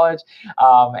Schwarzman College.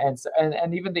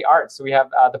 And even the arts. We have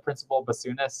the principal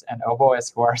bassoonist and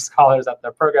oboist who are scholars at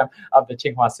the program of the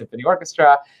Tsinghua Symphony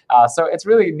Orchestra. So it's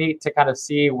really neat to kind of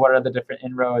see what are the different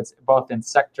inroads, both in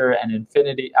sector and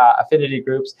affinity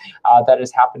groups that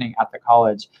is happening at the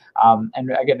college. And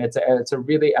again, it's a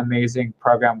really amazing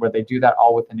program where they do that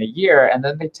all within a year, and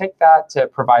then they take that to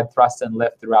provide thrust and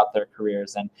lift throughout their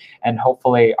careers. And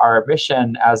hopefully our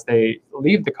mission as they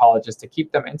leave the college is to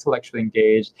keep them intellectually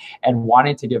engaged and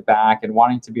wanting to give back and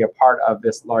wanting to be a part of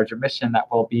this larger mission that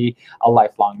will be a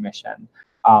lifelong mission.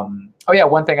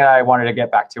 One thing that I wanted to get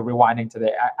back to, rewinding to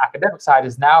the academic side,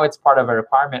 is now it's part of a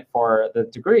requirement for the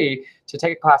degree to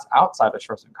take a class outside of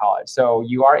Schwarzman College. So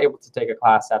you are able to take a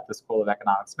class at the School of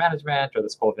Economics Management or the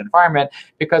School of Environment,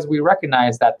 because we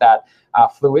recognize that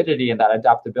fluidity and that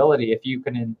adaptability, if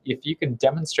you can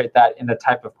demonstrate that in the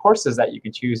type of courses that you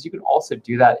can choose, you can also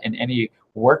do that in any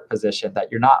work position, that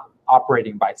you're not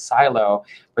operating by silo,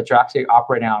 but you're actually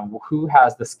operating on who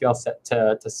has the skill set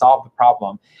to solve the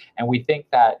problem. And we think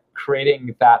that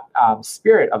creating that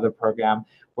spirit of the program,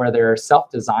 where they're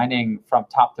self-designing from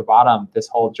top to bottom this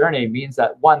whole journey, means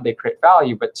that, one, they create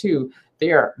value, but two,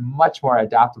 they are much more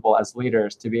adaptable as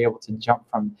leaders to be able to jump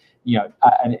from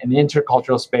an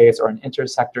intercultural space or an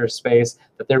intersector space,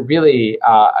 that they're really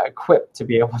equipped to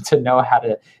be able to know how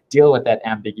to deal with that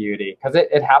ambiguity, because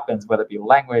it happens, whether it be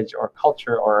language or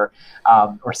culture or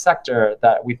sector,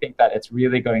 that we think that it's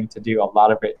really going to do a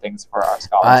lot of great things for our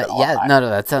scholars. No,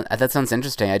 that sounds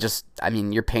interesting. I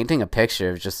mean, you're painting a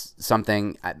picture of just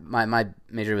something. My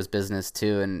major was business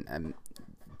too, and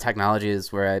technology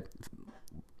is where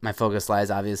my focus lies,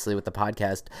 obviously, with the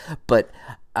podcast, but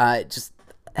just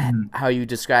how you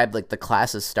described, like, the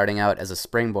classes starting out as a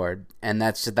springboard, and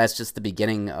that's just the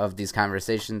beginning of these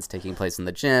conversations taking place in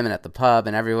the gym and at the pub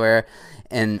and everywhere,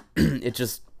 and it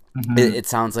just it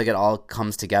sounds like it all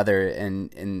comes together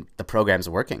and the program's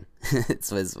working.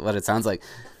 It's what it sounds like.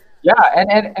 Yeah,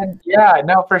 and yeah,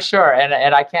 no, for sure,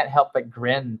 and I can't help but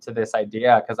grin to this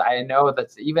idea, because I know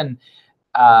that's even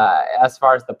as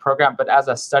far as the program, but as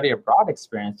a study abroad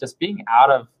experience, just being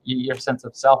out of your sense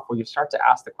of self, where you start to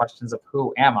ask the questions of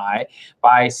who am I,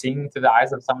 by seeing through the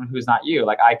eyes of someone who's not you.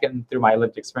 Like, I can, through my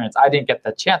lived experience, I didn't get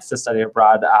the chance to study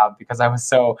abroad because I was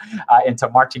so into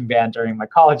marching band during my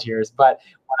college years. But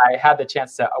when I had the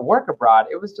chance to work abroad,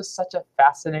 it was just such a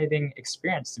fascinating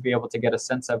experience to be able to get a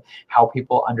sense of how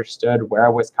people understood where I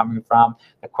was coming from,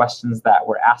 the questions that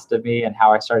were asked of me, and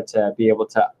how I started to be able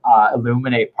to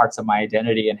illuminate parts of my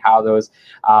identity, and how those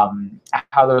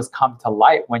come to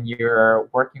light when you're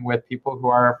working with people who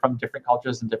are from different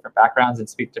cultures and different backgrounds and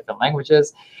speak different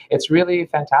languages. It's really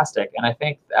fantastic. And I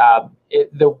think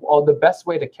the best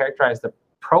way to characterize the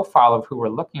profile of who we're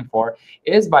looking for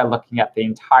is by looking at the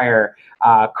entire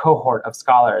cohort of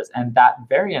scholars, and that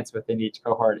variance within each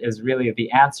cohort is really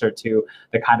the answer to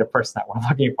the kind of person that we're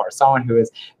looking for. Someone who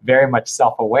is very much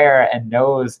self-aware and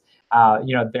knows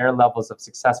their levels of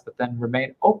success, but then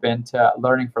remain open to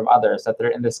learning from others, that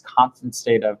they're in this constant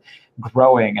state of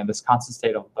growing and this constant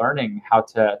state of learning how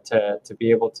to be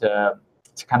able to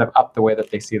kind of up the way that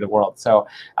they see the world. So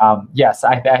yes,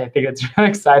 I think it's really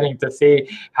exciting to see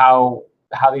how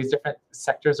these different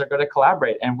sectors are going to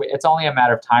collaborate. And it's only a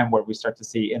matter of time where we start to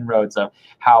see inroads of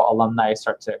how alumni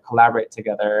start to collaborate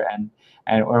together. And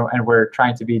we're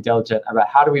trying to be diligent about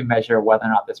how do we measure whether or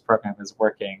not this program is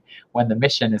working, when the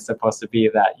mission is supposed to be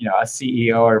that a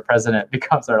CEO or president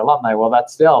becomes our alumni. Well,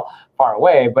 that's still far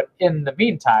away. But in the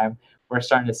meantime, we're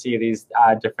starting to see these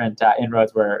different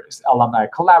inroads where alumni are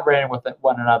collaborating with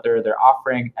one another. They're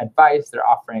offering advice, they're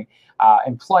offering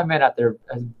employment at their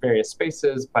various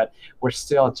spaces, but we're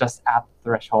still just at the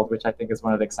threshold, which I think is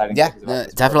one of the exciting Yeah, things about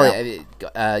this definitely.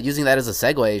 program. Using that as a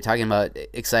segue, talking about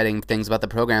exciting things about the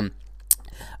program,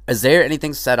 is there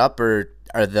anything set up, or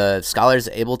are the scholars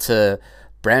able to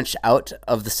branch out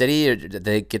of the city, or do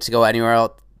they get to go anywhere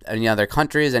else, any other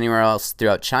countries, anywhere else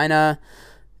throughout China?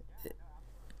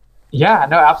 Yeah,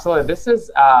 no, absolutely. This is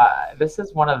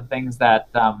one of the things that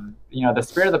the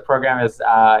spirit of the program is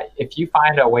if you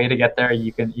find a way to get there,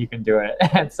 you can do it.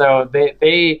 And so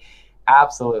they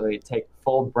absolutely take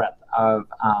full breadth of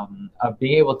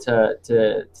being able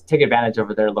to take advantage of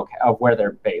of where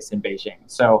they're based in Beijing.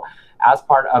 So as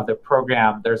part of the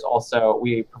program, there's also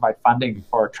we provide funding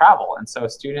for travel, and so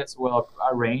students will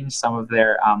arrange some of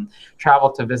their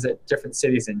travel to visit different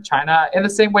cities in China in the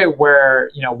same way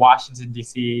where Washington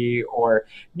D.C. or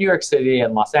New York City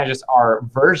and Los Angeles are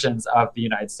versions of the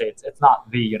United States. It's not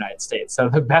the United States. So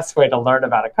the best way to learn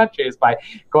about a country is by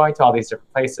going to all these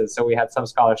different places. So we had some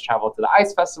scholars travel to the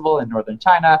Ice Festival in northern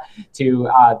China, to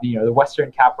the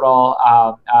western capital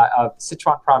of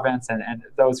Sichuan province, and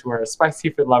those who are spicy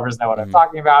food lovers know what I'm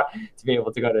talking about, to be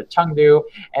able to go to Chengdu.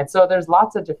 And so there's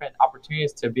lots of different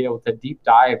opportunities to be able to deep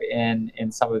dive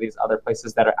in some of these other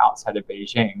places that are outside of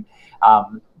Beijing.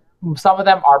 Some of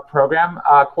them are program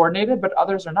coordinated, but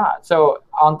others are not. So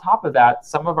on top of that,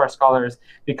 some of our scholars,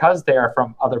 because they are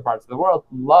from other parts of the world,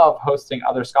 love hosting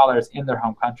other scholars in their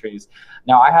home countries.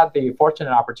 Now, I had the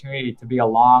fortunate opportunity to be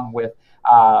along with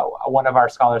one of our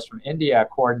scholars from India,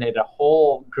 coordinated a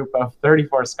whole group of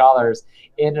 34 scholars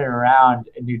in and around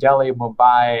New Delhi,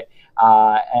 Mumbai,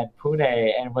 and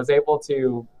Pune, and was able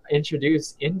to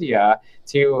introduce India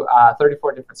to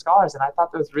 34 different scholars. And I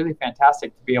thought that was really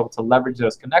fantastic to be able to leverage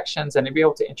those connections and to be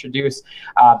able to introduce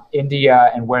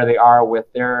India and where they are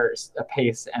with their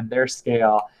pace and their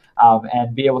scale.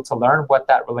 And be able to learn what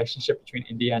that relationship between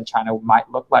India and China might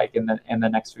look like in the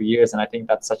next few years. And I think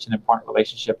that's such an important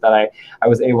relationship that I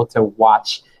was able to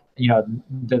watch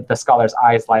the scholars'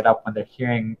 eyes light up when they're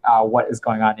hearing what is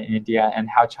going on in India and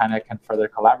how China can further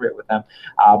collaborate with them.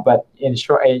 But in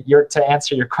short, to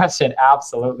answer your question,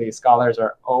 absolutely, scholars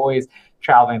are always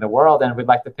traveling the world, and we'd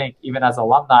like to think, even as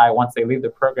alumni, once they leave the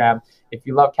program, if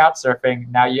you love couch surfing,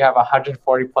 now you have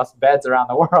 140 plus beds around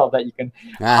the world that you can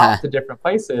hop to different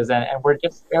places, and we're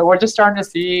just starting to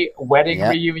see wedding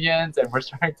Yep. reunions, and we're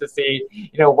starting to see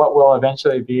what will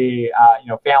eventually be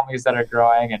families that are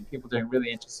growing and people doing really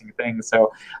interesting things.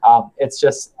 So it's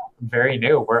just very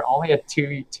new. We're only a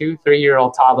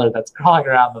 3-year-old toddler that's crawling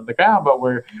around on the ground, but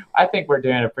I think we're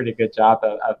doing a pretty good job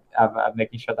of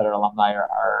making sure that our alumni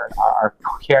are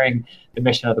carrying the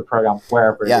mission of the program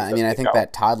wherever. Yeah, I mean, I think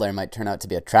that toddler might turn out to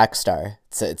be a track star.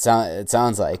 It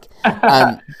sounds like.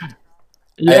 Are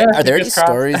there any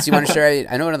stories you want to share?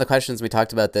 I know one of the questions we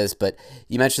talked about this, but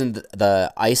you mentioned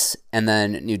the ice and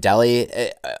then New Delhi.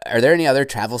 Are there any other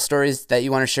travel stories that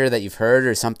you want to share that you've heard,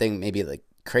 or something maybe like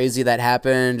crazy that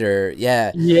happened, or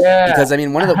Yeah. Because I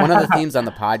mean, one of the themes on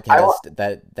the podcast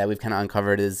that we've kind of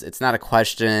uncovered is it's not a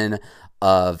question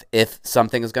of if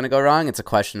something is going to go wrong, it's a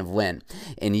question of when.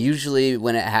 And usually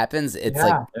when it happens, it's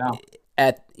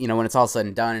at when it's all said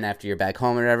and done and after you're back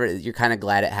home or whatever, you're kind of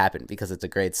glad it happened because it's a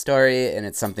great story and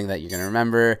it's something that you're going to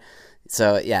remember.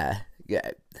 So yeah.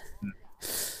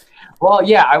 Well,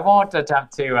 yeah, I won't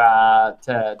attempt to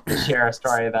share a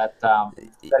story that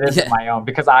isn't my own,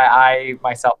 because I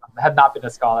myself have not been a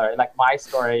scholar. Like, my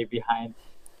story behind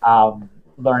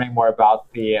learning more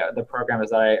about the program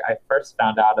is that I first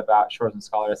found out about Schwarzman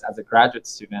Scholars as a graduate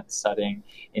student studying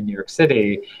in New York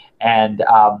City. And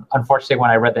unfortunately,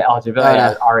 when I read the eligibility, I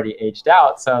had already aged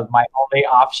out. So my only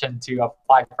option to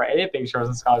apply for anything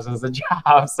Schwarzman Scholars was a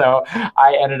job. So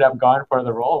I ended up going for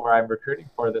the role where I'm recruiting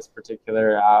for this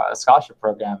particular scholarship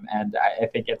program. And I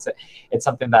think it's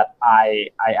something that I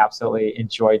absolutely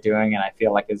enjoy doing, and I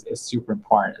feel like is super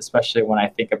important, especially when I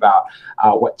think about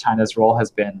what China's role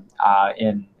has been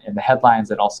in the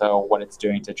headlines and also what it's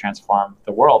doing to transform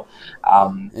the world.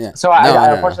 So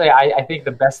unfortunately, I think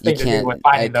the best thing to do with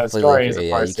finding those stories, of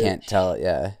course, you can't tell.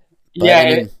 Yeah. But,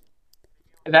 yeah,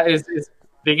 that is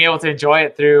being able to enjoy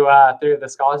it through the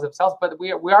scholars themselves. But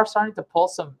we are starting to pull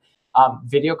some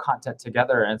video content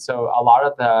together, and so a lot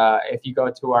of if you go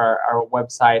to our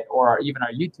website or even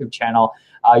our YouTube channel,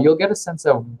 you'll get a sense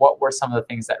of what were some of the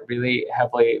things that really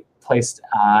heavily placed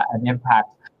an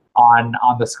impact on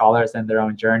the scholars and their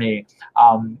own journey.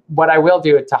 What I will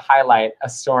do to highlight a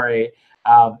story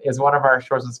is one of our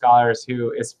Schwarzman scholars,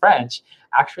 who is French,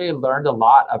 actually learned a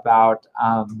lot about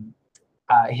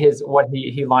his what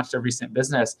he launched a recent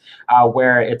business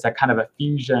where it's a kind of a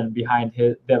fusion behind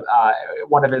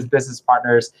one of his business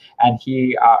partners, and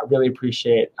he really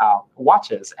appreciate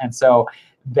watches, and so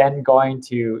then going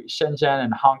to Shenzhen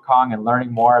and Hong Kong and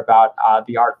learning more about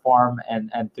the art form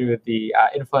and through the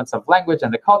influence of language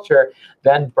and the culture,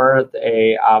 then birthed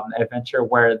a adventure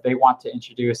where they want to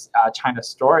introduce China's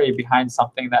story behind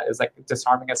something that is like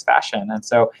disarming as fashion. And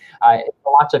so the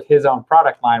launch of his own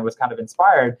product line was kind of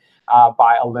inspired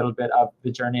by a little bit of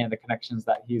the journey and the connections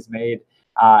that he's made.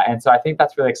 And so I think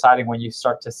that's really exciting when you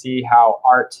start to see how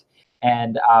art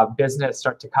and business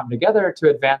start to come together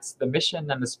to advance the mission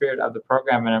and the spirit of the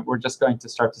program. And we're just going to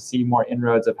start to see more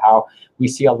inroads of how we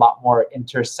see a lot more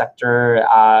intersector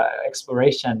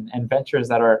exploration and ventures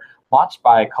that are launched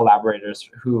by collaborators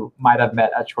who might have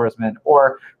met at Schwarzman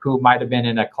or who might have been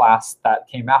in a class that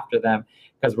came after them,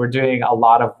 because we're doing a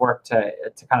lot of work to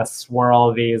kind of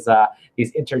swirl these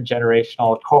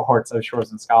intergenerational cohorts of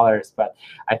Schwarzman scholars. But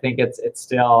I think it's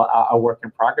still a work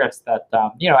in progress. That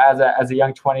as a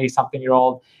young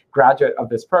 20-something-year-old graduate of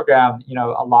this program,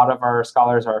 a lot of our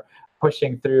scholars are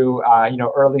pushing through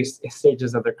early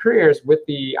stages of their careers with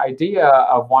the idea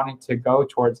of wanting to go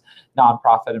towards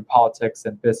nonprofit and politics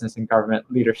and business and government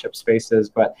leadership spaces.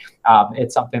 But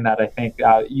it's something that I think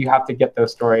you have to get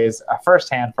those stories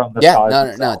firsthand from the scholars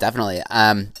themselves. No, definitely.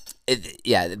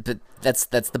 But that's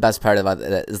the best part about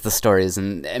it is the stories,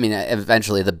 and I mean,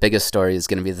 eventually the biggest story is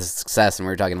going to be the success, and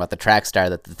we were talking about the track star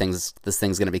that this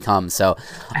thing's going to become. So,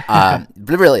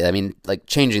 really, I mean, like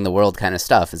changing the world kind of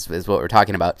stuff is what we're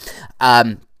talking about.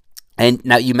 And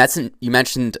now you mentioned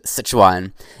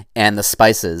Sichuan and the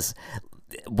spices.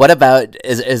 What about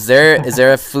is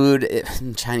there a food?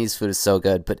 Chinese food is so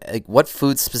good, but like, what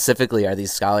food specifically are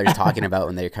these scholars talking about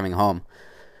when they're coming home?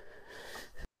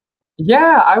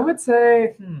 Yeah, I would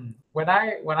say when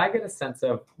I get a sense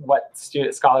of what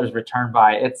scholars return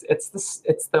by, it's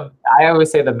the I always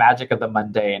say the magic of the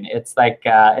mundane. It's like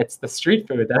it's the street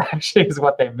food that actually is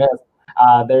what they miss.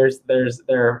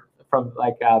 There from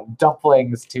like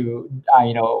dumplings to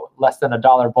less than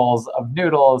 $1 bowls of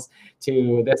noodles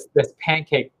to this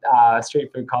pancake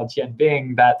street food called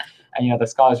jianbing that the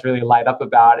scholars really light up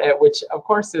about it, which of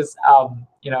course is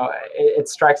it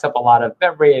strikes up a lot of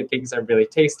memory and things are really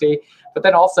tasty. But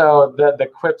then also the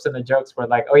quips and the jokes were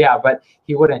like, oh yeah, but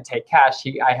he wouldn't take cash.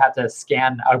 I had to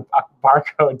scan a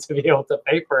barcode to be able to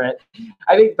pay for it.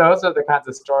 I think those are the kinds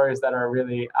of stories that are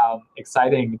really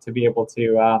exciting to be able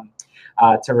to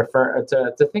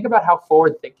think about how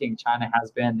forward thinking China has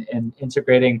been in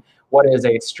integrating what is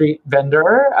a street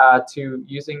vendor to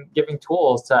giving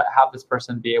tools to have this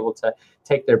person be able to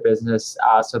take their business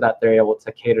so that they're able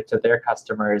to cater to their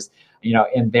customers,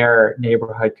 in their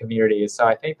neighborhood communities. So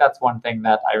I think that's one thing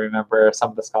that I remember some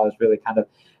of the scholars really kind of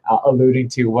alluding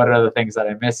to. What are the things that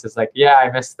I miss? Is like, yeah, I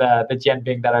miss the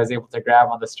jianbing that I was able to grab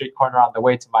on the street corner on the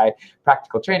way to my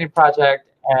practical training project,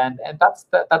 and that's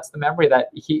the memory that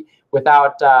he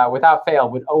without fail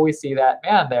would always see that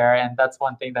man there. And that's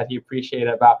one thing that he appreciated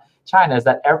about China, is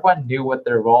that everyone knew what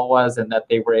their role was and that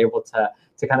they were able to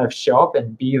kind of show up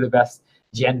and be the best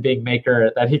jianbing maker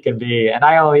that he can be. And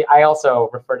I also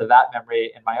refer to that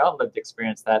memory in my own lived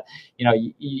experience, that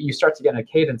you start to get a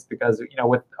cadence, because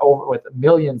with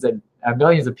millions and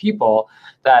millions of people,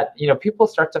 that people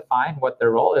start to find what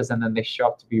their role is, and then they show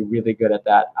up to be really good at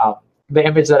that. The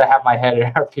image that I have in my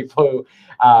head are people who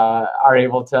are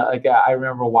able to, like, I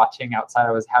remember watching outside.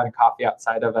 I was having coffee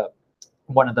outside of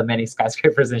one of the many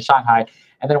skyscrapers in Shanghai,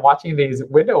 and then watching these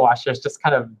window washers just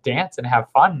kind of dance and have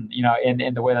fun,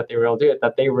 in the way that they were able to do it,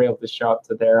 that they were able to show up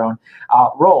to their own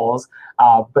roles.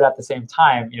 But at the same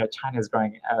time, China is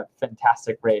growing at a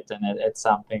fantastic rate, and it's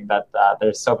something that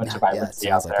there's so much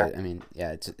vibrancy out there. I mean,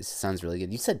 yeah, it sounds really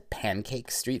good. You said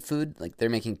pancake street food, like they're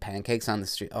making pancakes on the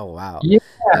street. Oh wow. Yeah.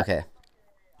 Okay.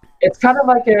 It's kind of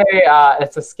like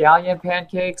it's a scallion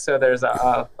pancake. So there's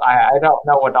I don't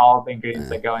know what all the ingredients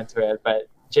that go into it, but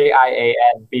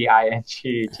jianbing,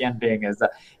 jianbing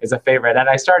is a favorite. And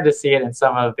I started to see it in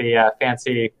some of the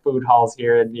fancy food halls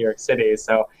here in New York City.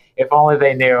 So if only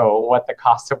they knew what the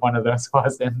cost of one of those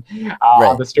was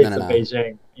on the streets of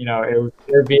Beijing, it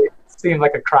would seem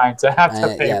like a crime to have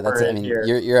to pay for it. I mean, here.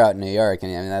 You're out in New York,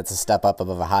 and I mean that's a step up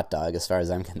above a hot dog as far as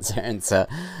I'm concerned. So,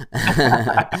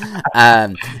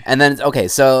 and then okay,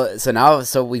 so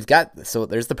we've got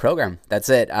there's the program. That's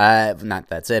it. Not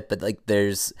that's it, but like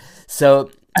there's so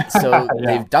yeah.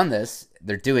 They've done this.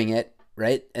 They're doing it.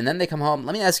 Right, and then they come home.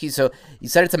 Let me ask you. So you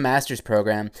said it's a master's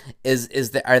program.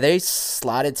 Are they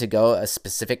slotted to go a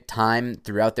specific time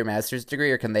throughout their master's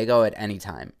degree, or can they go at any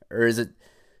time, or is it?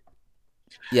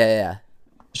 Yeah.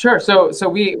 Sure. So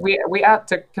we had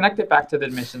to connect it back to the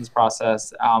admissions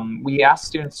process. We asked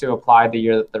students to apply the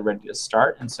year that they're ready to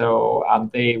start, and so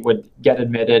they would get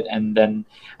admitted and then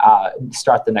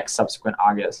start the next subsequent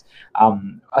August.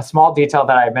 A small detail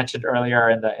that I mentioned earlier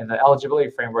in the eligibility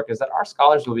framework is that our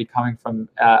scholars will be coming from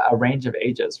a range of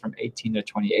ages from 18 to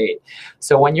 28.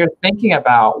 So when you're thinking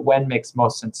about when makes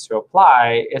most sense to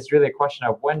apply, it's really a question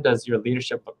of when does your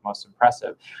leadership look most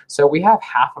impressive. So we have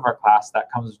half of our class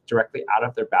that comes directly out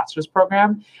of their bachelor's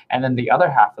program, and then the other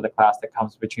half of the class that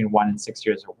comes between 1 and 6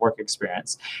 years of work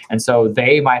experience. And so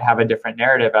they might have a different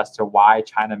narrative as to why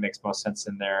China makes most sense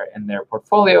in their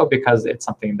portfolio because it's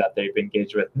something that they've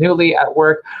engaged with newly at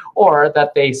work, or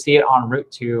that they see it en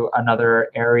route to another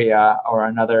area or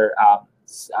another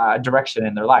direction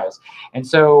in their lives. And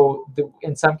so,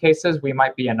 in some cases, we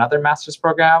might be another master's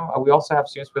program. We also have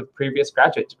students with previous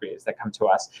graduate degrees that come to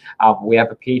us. We have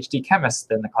a PhD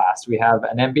chemist in the class. We have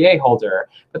an MBA holder.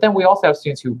 But then we also have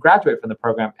students who graduate from the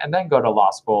program and then go to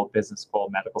law school, business school,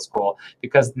 medical school,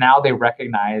 because now they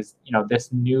recognize,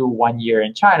 this new 1 year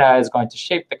in China is going to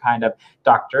shape the kind of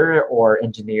doctor or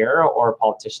engineer or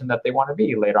politician that they want to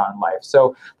be later on in life.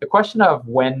 So the question of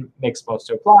when makes most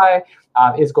to apply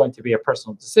is going to be a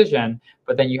personal decision,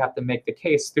 but then you have to make the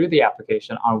case through the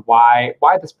application on why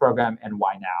this program and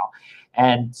why now.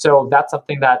 And so that's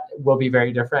something that will be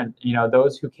very different.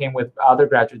 Those who came with other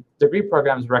graduate degree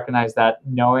programs recognize that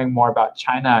knowing more about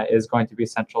China is going to be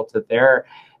central to their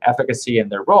efficacy in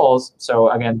their roles. So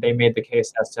again, they made the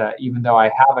case as to, even though I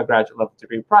have a graduate level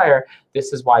degree prior,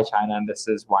 this is why China and this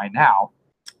is why now.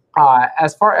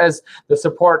 As far as the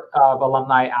support of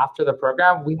alumni after the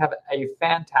program, we have a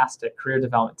fantastic career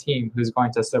development team who's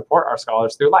going to support our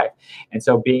scholars through life. And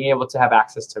so being able to have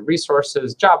access to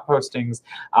resources, job postings,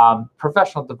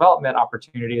 professional development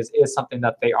opportunities is something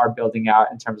that they are building out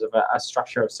in terms of a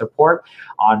structure of support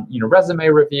on resume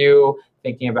review,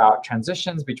 thinking about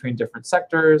transitions between different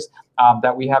sectors,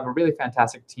 that we have a really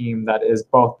fantastic team that is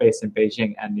both based in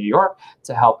Beijing and New York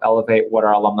to help elevate what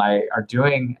our alumni are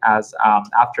doing as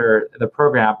after the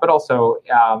program, but also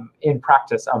in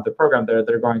practice of the program.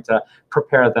 They're going to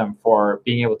prepare them for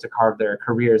being able to carve their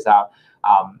careers out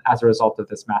as a result of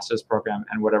this master's program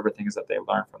and whatever things that they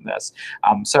learn from this.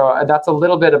 So that's a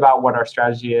little bit about what our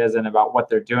strategy is and about what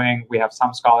they're doing. We have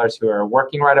some scholars who are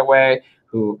working right away,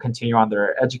 who continue on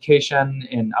their education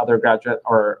in other graduate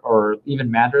or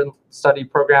even Mandarin study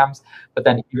programs, but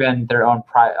then even their own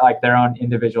their own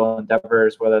individual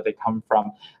endeavors, whether they come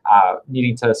from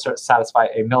needing to satisfy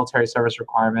a military service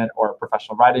requirement or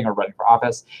professional writing or running for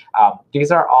office.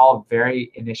 These are all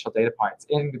very initial data points.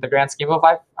 In the grand scheme of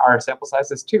life, our sample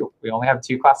size is 2. We only have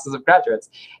 2 classes of graduates,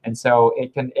 and so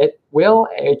it can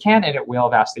and it will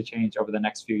vastly change over the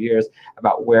next few years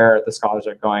about where the scholars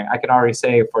are going. I can already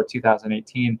say for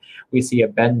 2018, we see a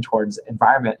bend towards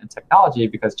environment and technology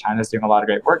because China's doing a lot of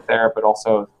great work there, but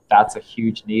also that's a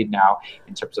huge need now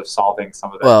in terms of solving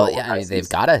some of the Well, global yeah, I mean, they've crises.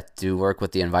 got to do work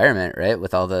with the environment, right?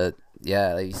 With all the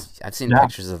like, I've seen Yeah.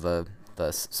 pictures of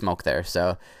the smoke there.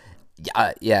 So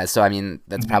yeah. So I mean,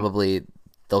 that's Hmm. probably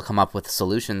they'll come up with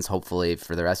solutions, hopefully,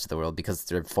 for the rest of the world because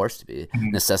they're forced to be.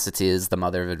 Hmm. Necessity is the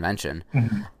mother of invention. Hmm.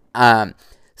 Um,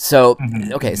 so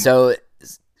Hmm. okay, Hmm. so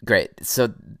great.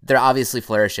 So they're obviously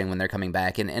flourishing when they're coming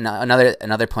back. And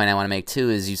another point I want to make too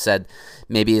is you said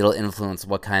maybe it'll influence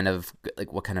what kind of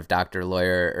doctor,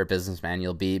 lawyer, or businessman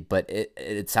you'll be. But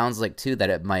it sounds like too that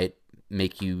it might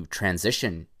make you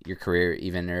transition your career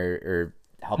even or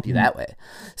help you Hmm. that way.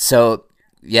 So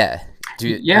yeah,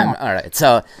 Yeah. all right.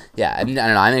 So yeah, I don't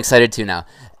know. I'm excited too now.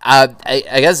 I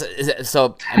guess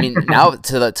so. I mean, now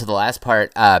to the last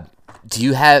part. Do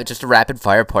you have just a rapid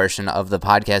fire portion of the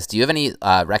podcast? Do you have any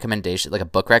recommendation, like a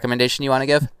book recommendation you want to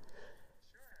give?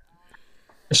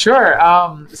 Sure.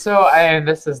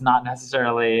 This is not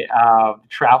necessarily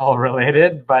travel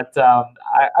related, but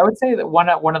I would say that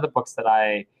one of the books that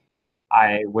I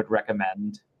would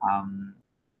recommend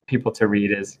people to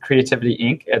read is Creativity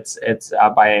Inc. It's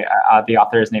by the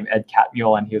author is named Ed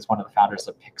Catmull, and he was one of the founders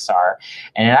of Pixar.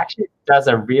 And it actually does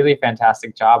a really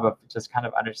fantastic job of just kind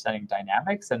of understanding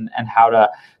dynamics and how to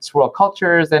swirl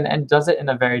cultures and does it in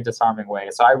a very disarming way.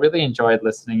 So I really enjoyed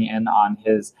listening in on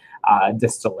his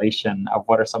distillation of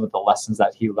what are some of the lessons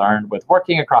that he learned with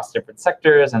working across different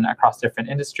sectors and across different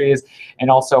industries,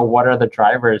 and also what are the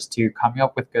drivers to coming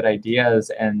up with good ideas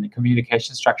and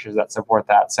communication structures that support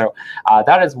that. So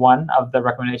that is one of the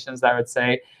recommendations that I would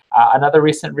say. Another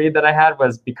recent read that I had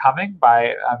was Becoming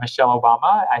by Michelle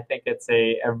Obama. I think it's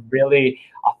a really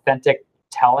authentic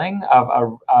telling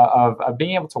of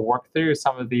being able to work through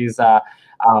some of these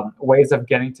ways of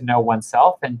getting to know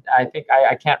oneself. And I think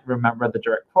I can't remember the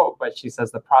direct quote, but she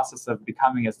says the process of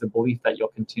becoming is the belief that you'll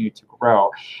continue to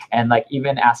grow. And like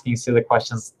even asking silly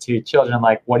questions to children,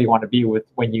 like what do you want to be with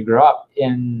when you grow up,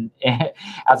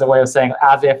 as a way of saying,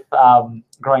 as if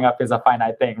growing up is a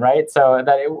finite thing, right? So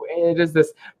that it is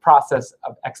this process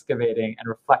of excavating and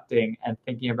reflecting and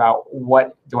thinking about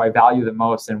what do I value the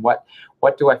most, and what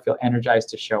do I feel energized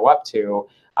to show up to,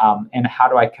 and how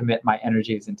do I commit my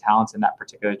energies and talents in that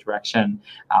particular direction.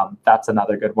 That's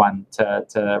another good one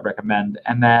to recommend.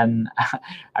 And then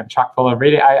I'm chock full of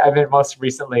reading. I've been most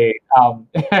recently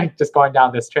just going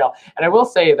down this trail. And I will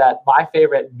say that my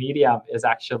favorite medium is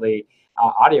actually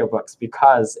audiobooks,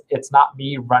 because it's not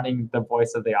me running the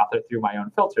voice of the author through my own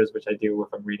filters, which I do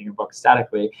if I'm reading a book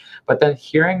statically, but then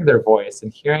hearing their voice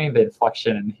and hearing the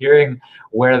inflection and hearing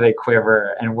where they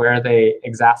quiver and where they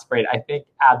exasperate, I think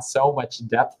adds so much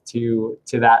depth to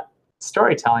that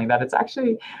storytelling that it's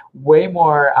actually way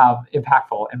more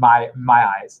impactful in my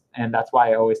eyes. And that's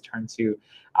why I always turn to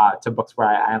books where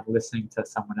I am listening to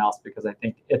someone else, because I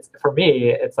think it's, for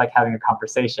me, it's like having a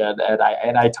conversation,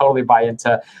 and I totally buy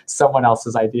into someone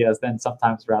else's ideas than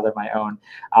sometimes rather my own.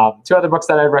 Two other books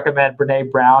that I'd recommend: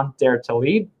 Brene Brown, Dare to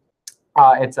Lead.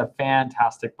 It's a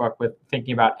fantastic book with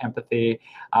thinking about empathy,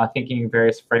 thinking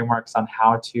various frameworks on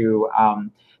how to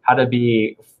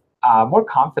be more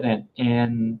confident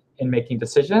in making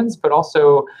decisions, but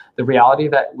also the reality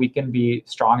that we can be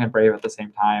strong and brave at the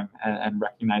same time, and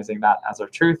recognizing that as our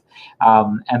truth.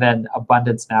 And then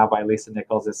Abundance Now by Lisa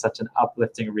Nichols is such an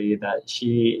uplifting read that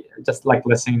she, just like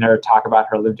listening to her talk about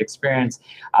her lived experience,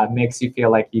 makes you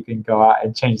feel like you can go out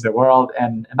and change the world,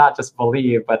 and not just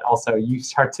believe, but also you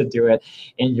start to do it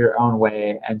in your own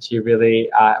way. And she really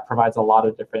provides a lot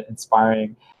of different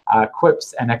inspiring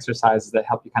quips and exercises that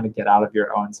help you kind of get out of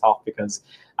your own self, because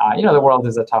the world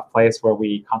is a tough place where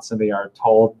we constantly are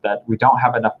told that we don't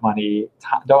have enough money,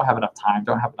 don't have enough time,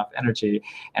 don't have enough energy.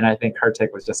 And I think her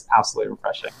take was just absolutely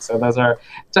refreshing. So those are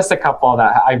just a couple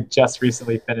that I've just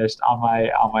recently finished on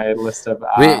my list of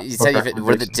Wait, you book said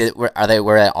recommendations. were they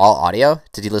all audio?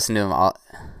 Did you listen to them all?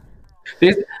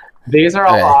 These these are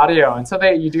all Okay, audio, and so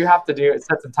you do have to do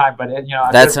set some time. But a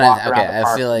that's good when walk okay. around the I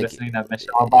park feel like listening to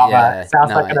Michelle Obama yeah,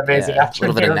 sounds like no, an amazing yeah, a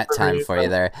little bit of afternoon net for time me. for you So.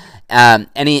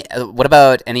 there. What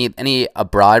about any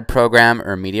abroad program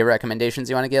or media recommendations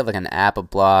you want to give, like an app, a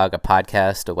blog, a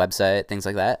podcast, a website, things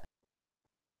like that?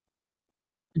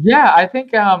 Yeah, I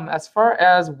think as far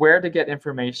as where to get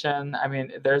information, I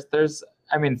mean,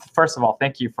 I mean, first of all,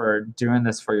 thank you for doing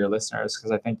this for your listeners,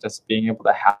 because I think just being able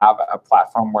to have a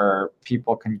platform where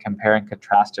people can compare and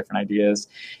contrast different ideas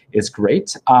is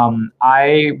great.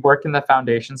 I work in the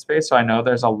foundation space, so I know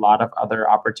there's a lot of other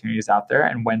opportunities out there,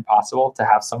 and when possible, to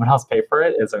have someone else pay for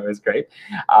it is always great.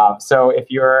 So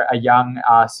if you're a young,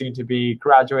 soon-to-be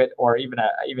graduate, or even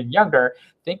younger,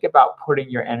 think about putting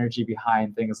your energy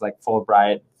behind things like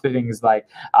Fulbright, things like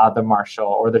the Marshall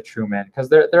or the Truman, because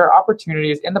there are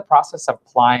opportunities in the process of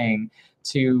applying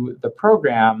to the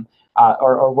program,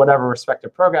 or whatever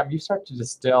respective program. You start to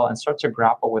distill and start to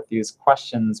grapple with these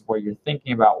questions where you're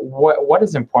thinking about what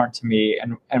is important to me,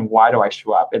 and why do I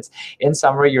show up. It's, in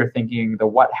summary, you're thinking the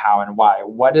what, how, and why.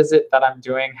 What is it that I'm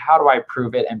doing? How do I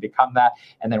prove it and become that?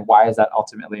 And then why is that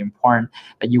ultimately important?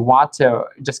 That you want to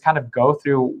just kind of go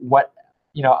through what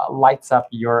lights up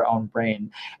your own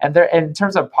brain. And there, in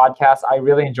terms of podcasts, I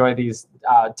really enjoy these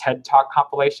TED Talk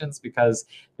compilations, because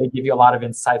they give you a lot of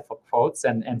insightful quotes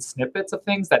and snippets of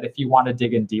things that if you want to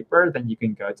dig in deeper, then you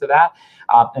can go to that.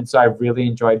 And so I really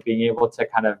enjoyed being able to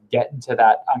kind of get into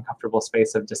that uncomfortable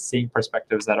space of just seeing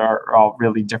perspectives that are all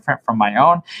really different from my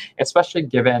own, especially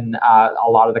given a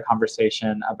lot of the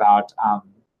conversation about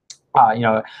uh, you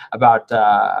know, about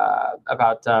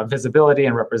visibility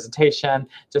and representation.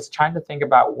 Just trying to think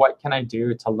about what can I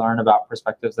do to learn about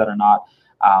perspectives that are not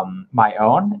my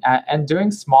own, and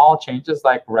doing small changes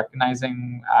like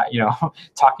recognizing,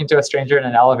 talking to a stranger in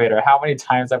an elevator. How many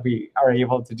times have we are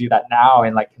able to do that now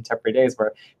in like contemporary days,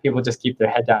 where people just keep their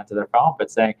head down to their phone,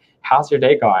 but saying, "How's your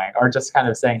day going?" or just kind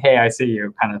of saying, "Hey, I see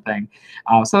you," kind of thing.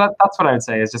 So that's what I would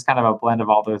say is just kind of a blend of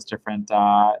all those different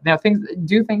things.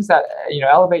 Do things that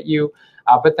elevate you,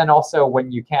 but then also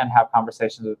when you can have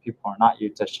conversations with people who are not you,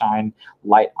 to shine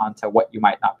light onto what you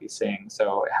might not be seeing.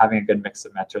 So having a good mix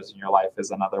of mentors in your life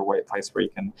is another place where you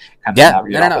can kind of Yeah,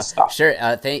 navigate no, no, all no. this stuff. Sure.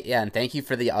 And thank you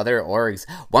for the other orgs.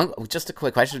 Just a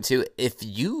quick question too. If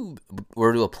you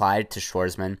were to apply to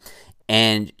Schwarzman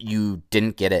and you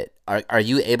didn't get it, are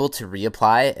you able to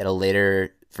reapply at a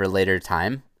later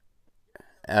time?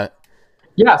 Uh,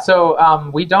 Yeah, so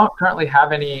we don't currently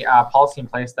have any policy in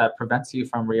place that prevents you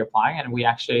from reapplying. And we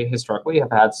actually historically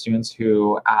have had students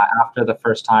who, after the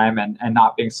first time and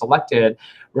not being selected,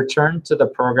 return to the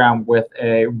program with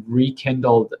a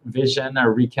rekindled vision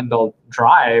or rekindled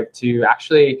drive to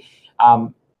actually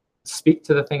um, speak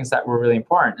to the things that were really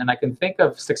important. And I can think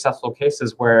of successful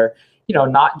cases where,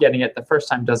 not getting it the first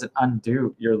time doesn't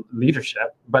undo your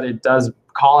leadership, but it does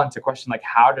call into question, like,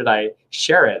 how did I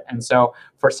share it? And so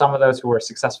for some of those who were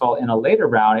successful in a later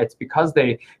round, it's because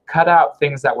they cut out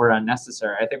things that were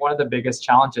unnecessary. I think one of the biggest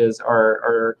challenges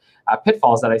or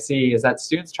pitfalls that I see is that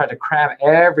students try to cram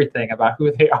everything about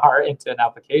who they are into an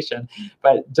application,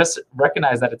 but just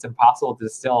recognize that it's impossible to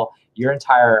distill your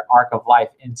entire arc of life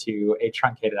into a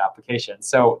truncated application.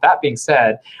 So that being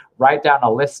said, write down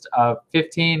a list of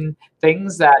 15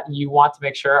 things that you want to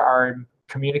make sure are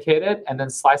communicated, and then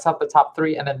slice out the top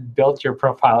three and then build your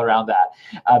profile around that,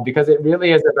 because it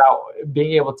really is about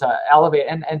being able to elevate,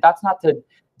 and that's not to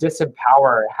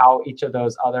disempower how each of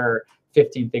those other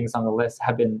 15 things on the list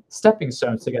have been stepping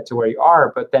stones to get to where you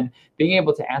are, but then being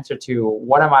able to answer to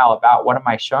what am I all about, what am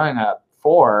I showing up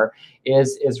for,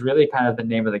 is really kind of the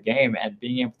name of the game. And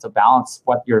being able to balance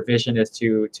what your vision is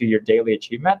to your daily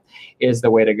achievement is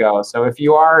the way to go. So if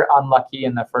you are unlucky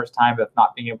in the first time of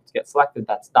not being able to get selected,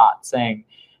 that's not saying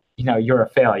you're a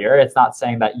failure. It's not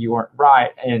saying that you weren't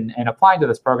right in applying to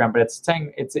this program, but it's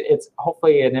saying it's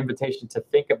hopefully an invitation to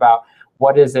think about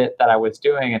what is it that I was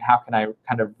doing and how can I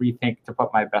kind of rethink to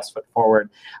put my best foot forward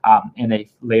in a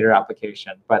later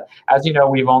application. But as you know,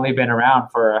 we've only been around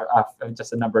for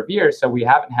just a number of years, so we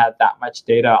haven't had that much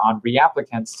data on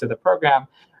reapplicants to the program.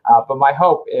 But my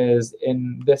hope is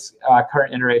in this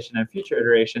current iteration and future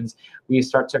iterations, we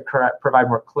start to provide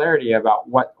more clarity about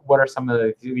what are some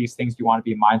of these things you want to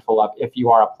be mindful of if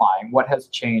you are applying. What has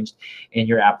changed in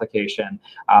your application?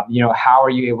 How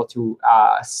are you able to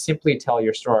simply tell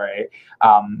your story?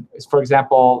 For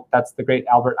example, that's the great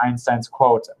Albert Einstein's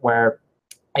quote, where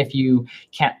if you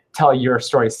can't tell your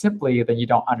story simply, then you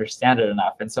don't understand it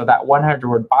enough. And so that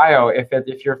 100-word bio,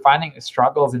 if you're finding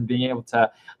struggles in being able to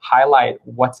highlight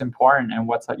what's important and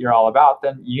what you're all about,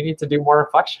 then you need to do more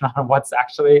reflection on what's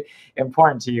actually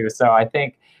important to you. So I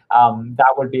think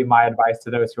that would be my advice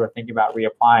to those who are thinking about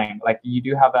reapplying. Like, you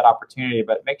do have that opportunity,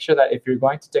 but make sure that if you're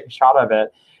going to take a shot of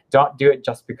it, don't do it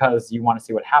just because you want to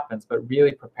see what happens, but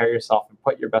really prepare yourself and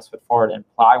put your best foot forward and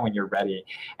apply when you're ready.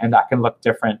 And that can look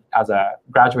different as a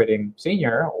graduating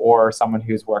senior or someone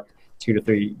who's worked 2 to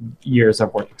 3 years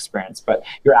of work experience. But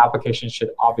your application should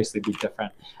obviously be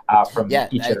different from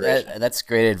each iteration. That's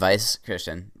great advice,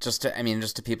 Christian. Just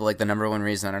to people, like, the number one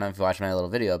reason, I don't know if you watched my little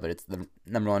video, but it's the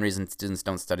number one reason students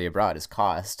don't study abroad is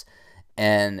cost.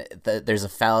 And there's a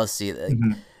fallacy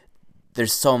that,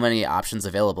 there's so many options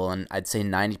available, and I'd say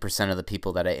 90% of the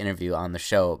people that I interview on the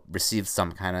show receive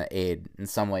some kind of aid in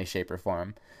some way, shape, or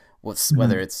form,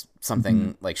 whether it's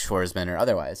something like Schwarzman or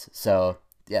otherwise. So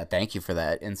yeah, thank you for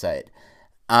that insight.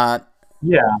 Yeah.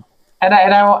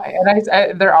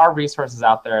 There are resources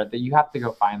out there that you have to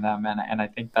go find them, and I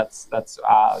think that's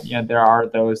there are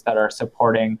those that are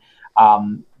supporting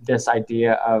this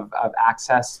idea of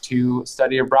access to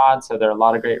study abroad. So there are a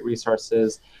lot of great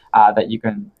resources that you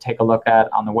can take a look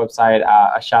at on the website.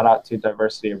 A shout out to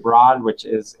Diversity Abroad, which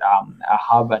is a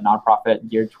hub, a nonprofit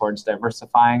geared towards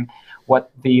diversifying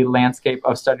what the landscape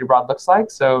of study abroad looks like.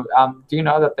 So do you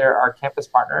know that there are campus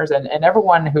partners, and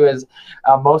everyone who is,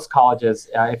 most colleges,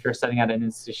 if you're studying at an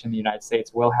institution in the United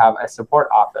States, will have a support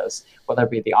office, whether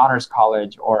it be the Honors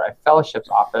College or a fellowships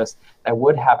office, that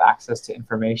would have access to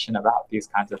information about these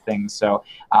kinds of things. So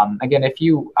again, if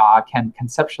you can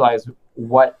conceptualize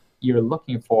what you're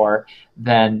looking for,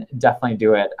 then definitely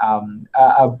do it.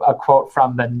 A quote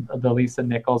from the Lisa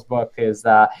Nichols book is,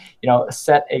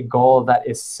 set a goal that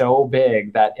is so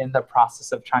big that in the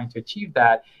process of trying to achieve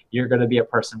that, you're going to be a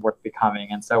person worth becoming.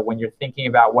 And so when you're thinking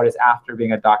about what is after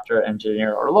being a doctor,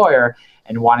 engineer, or lawyer,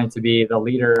 and wanting to be the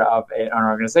leader of an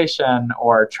organization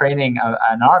or training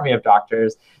an army of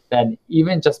doctors, then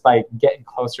even just by getting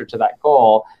closer to that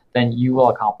goal, then you will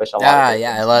accomplish a lot.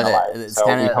 Yeah, I love it. It's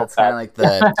kind of like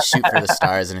the shoot for the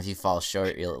stars, and if you fall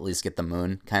short, you'll at least get the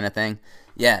moon kind of thing.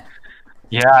 Yeah.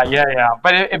 Yeah.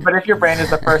 But if your brain is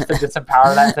the first to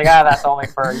disempower that and think, that's only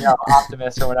for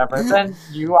optimists or whatever, then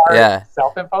you are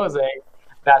self-imposing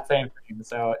that same thing.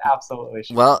 So absolutely.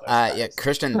 Well, yeah,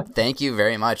 Christian, thank you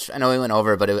very much. I know we went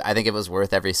over, but I think it was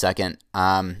worth every second.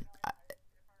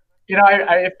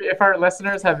 If our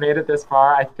listeners have made it this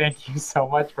far, I thank you so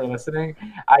much for listening.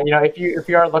 If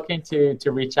you are looking to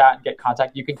reach out and get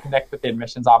contact, you can connect with the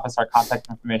admissions office. Our contact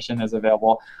information is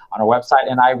available on our website,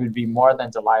 and I would be more than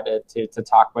delighted to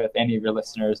talk with any of your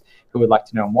listeners who would like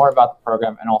to know more about the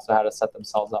program and also how to set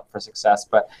themselves up for success.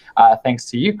 But thanks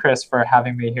to you, Chris, for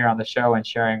having me here on the show and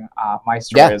sharing my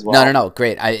story Yeah, as well. no,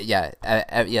 great. Yeah,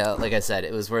 like I said,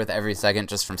 it was worth every second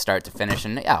just from start to finish.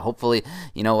 And yeah, hopefully,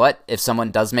 you know what? If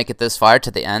someone does make it this far to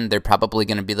the end, they're probably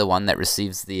going to be the one that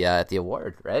receives the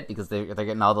award, right? Because they're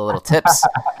getting all the little tips.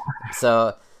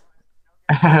 So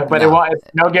But no, it's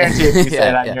no guarantee if you say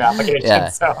yeah, that in yeah, your application. yeah.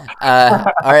 So,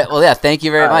 All right. Well, yeah. Thank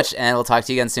you very all right. much, and we'll talk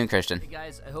to you again soon, Christian. Hey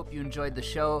guys, I hope you enjoyed the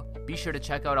show. Be sure to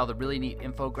check out all the really neat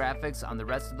infographics on the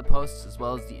rest of the posts as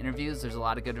well as the interviews. There's a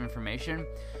lot of good information.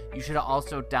 You should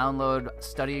also download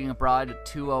Studying Abroad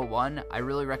 201. I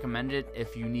really recommend it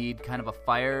if you need kind of a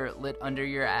fire lit under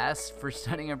your ass for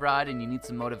studying abroad and you need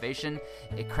some motivation.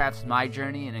 It crafts my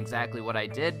journey and exactly what I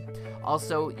did.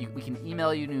 Also, we can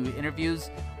email you new interviews,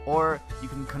 or you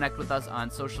can connect with us on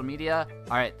social media.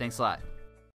 All right, thanks a lot.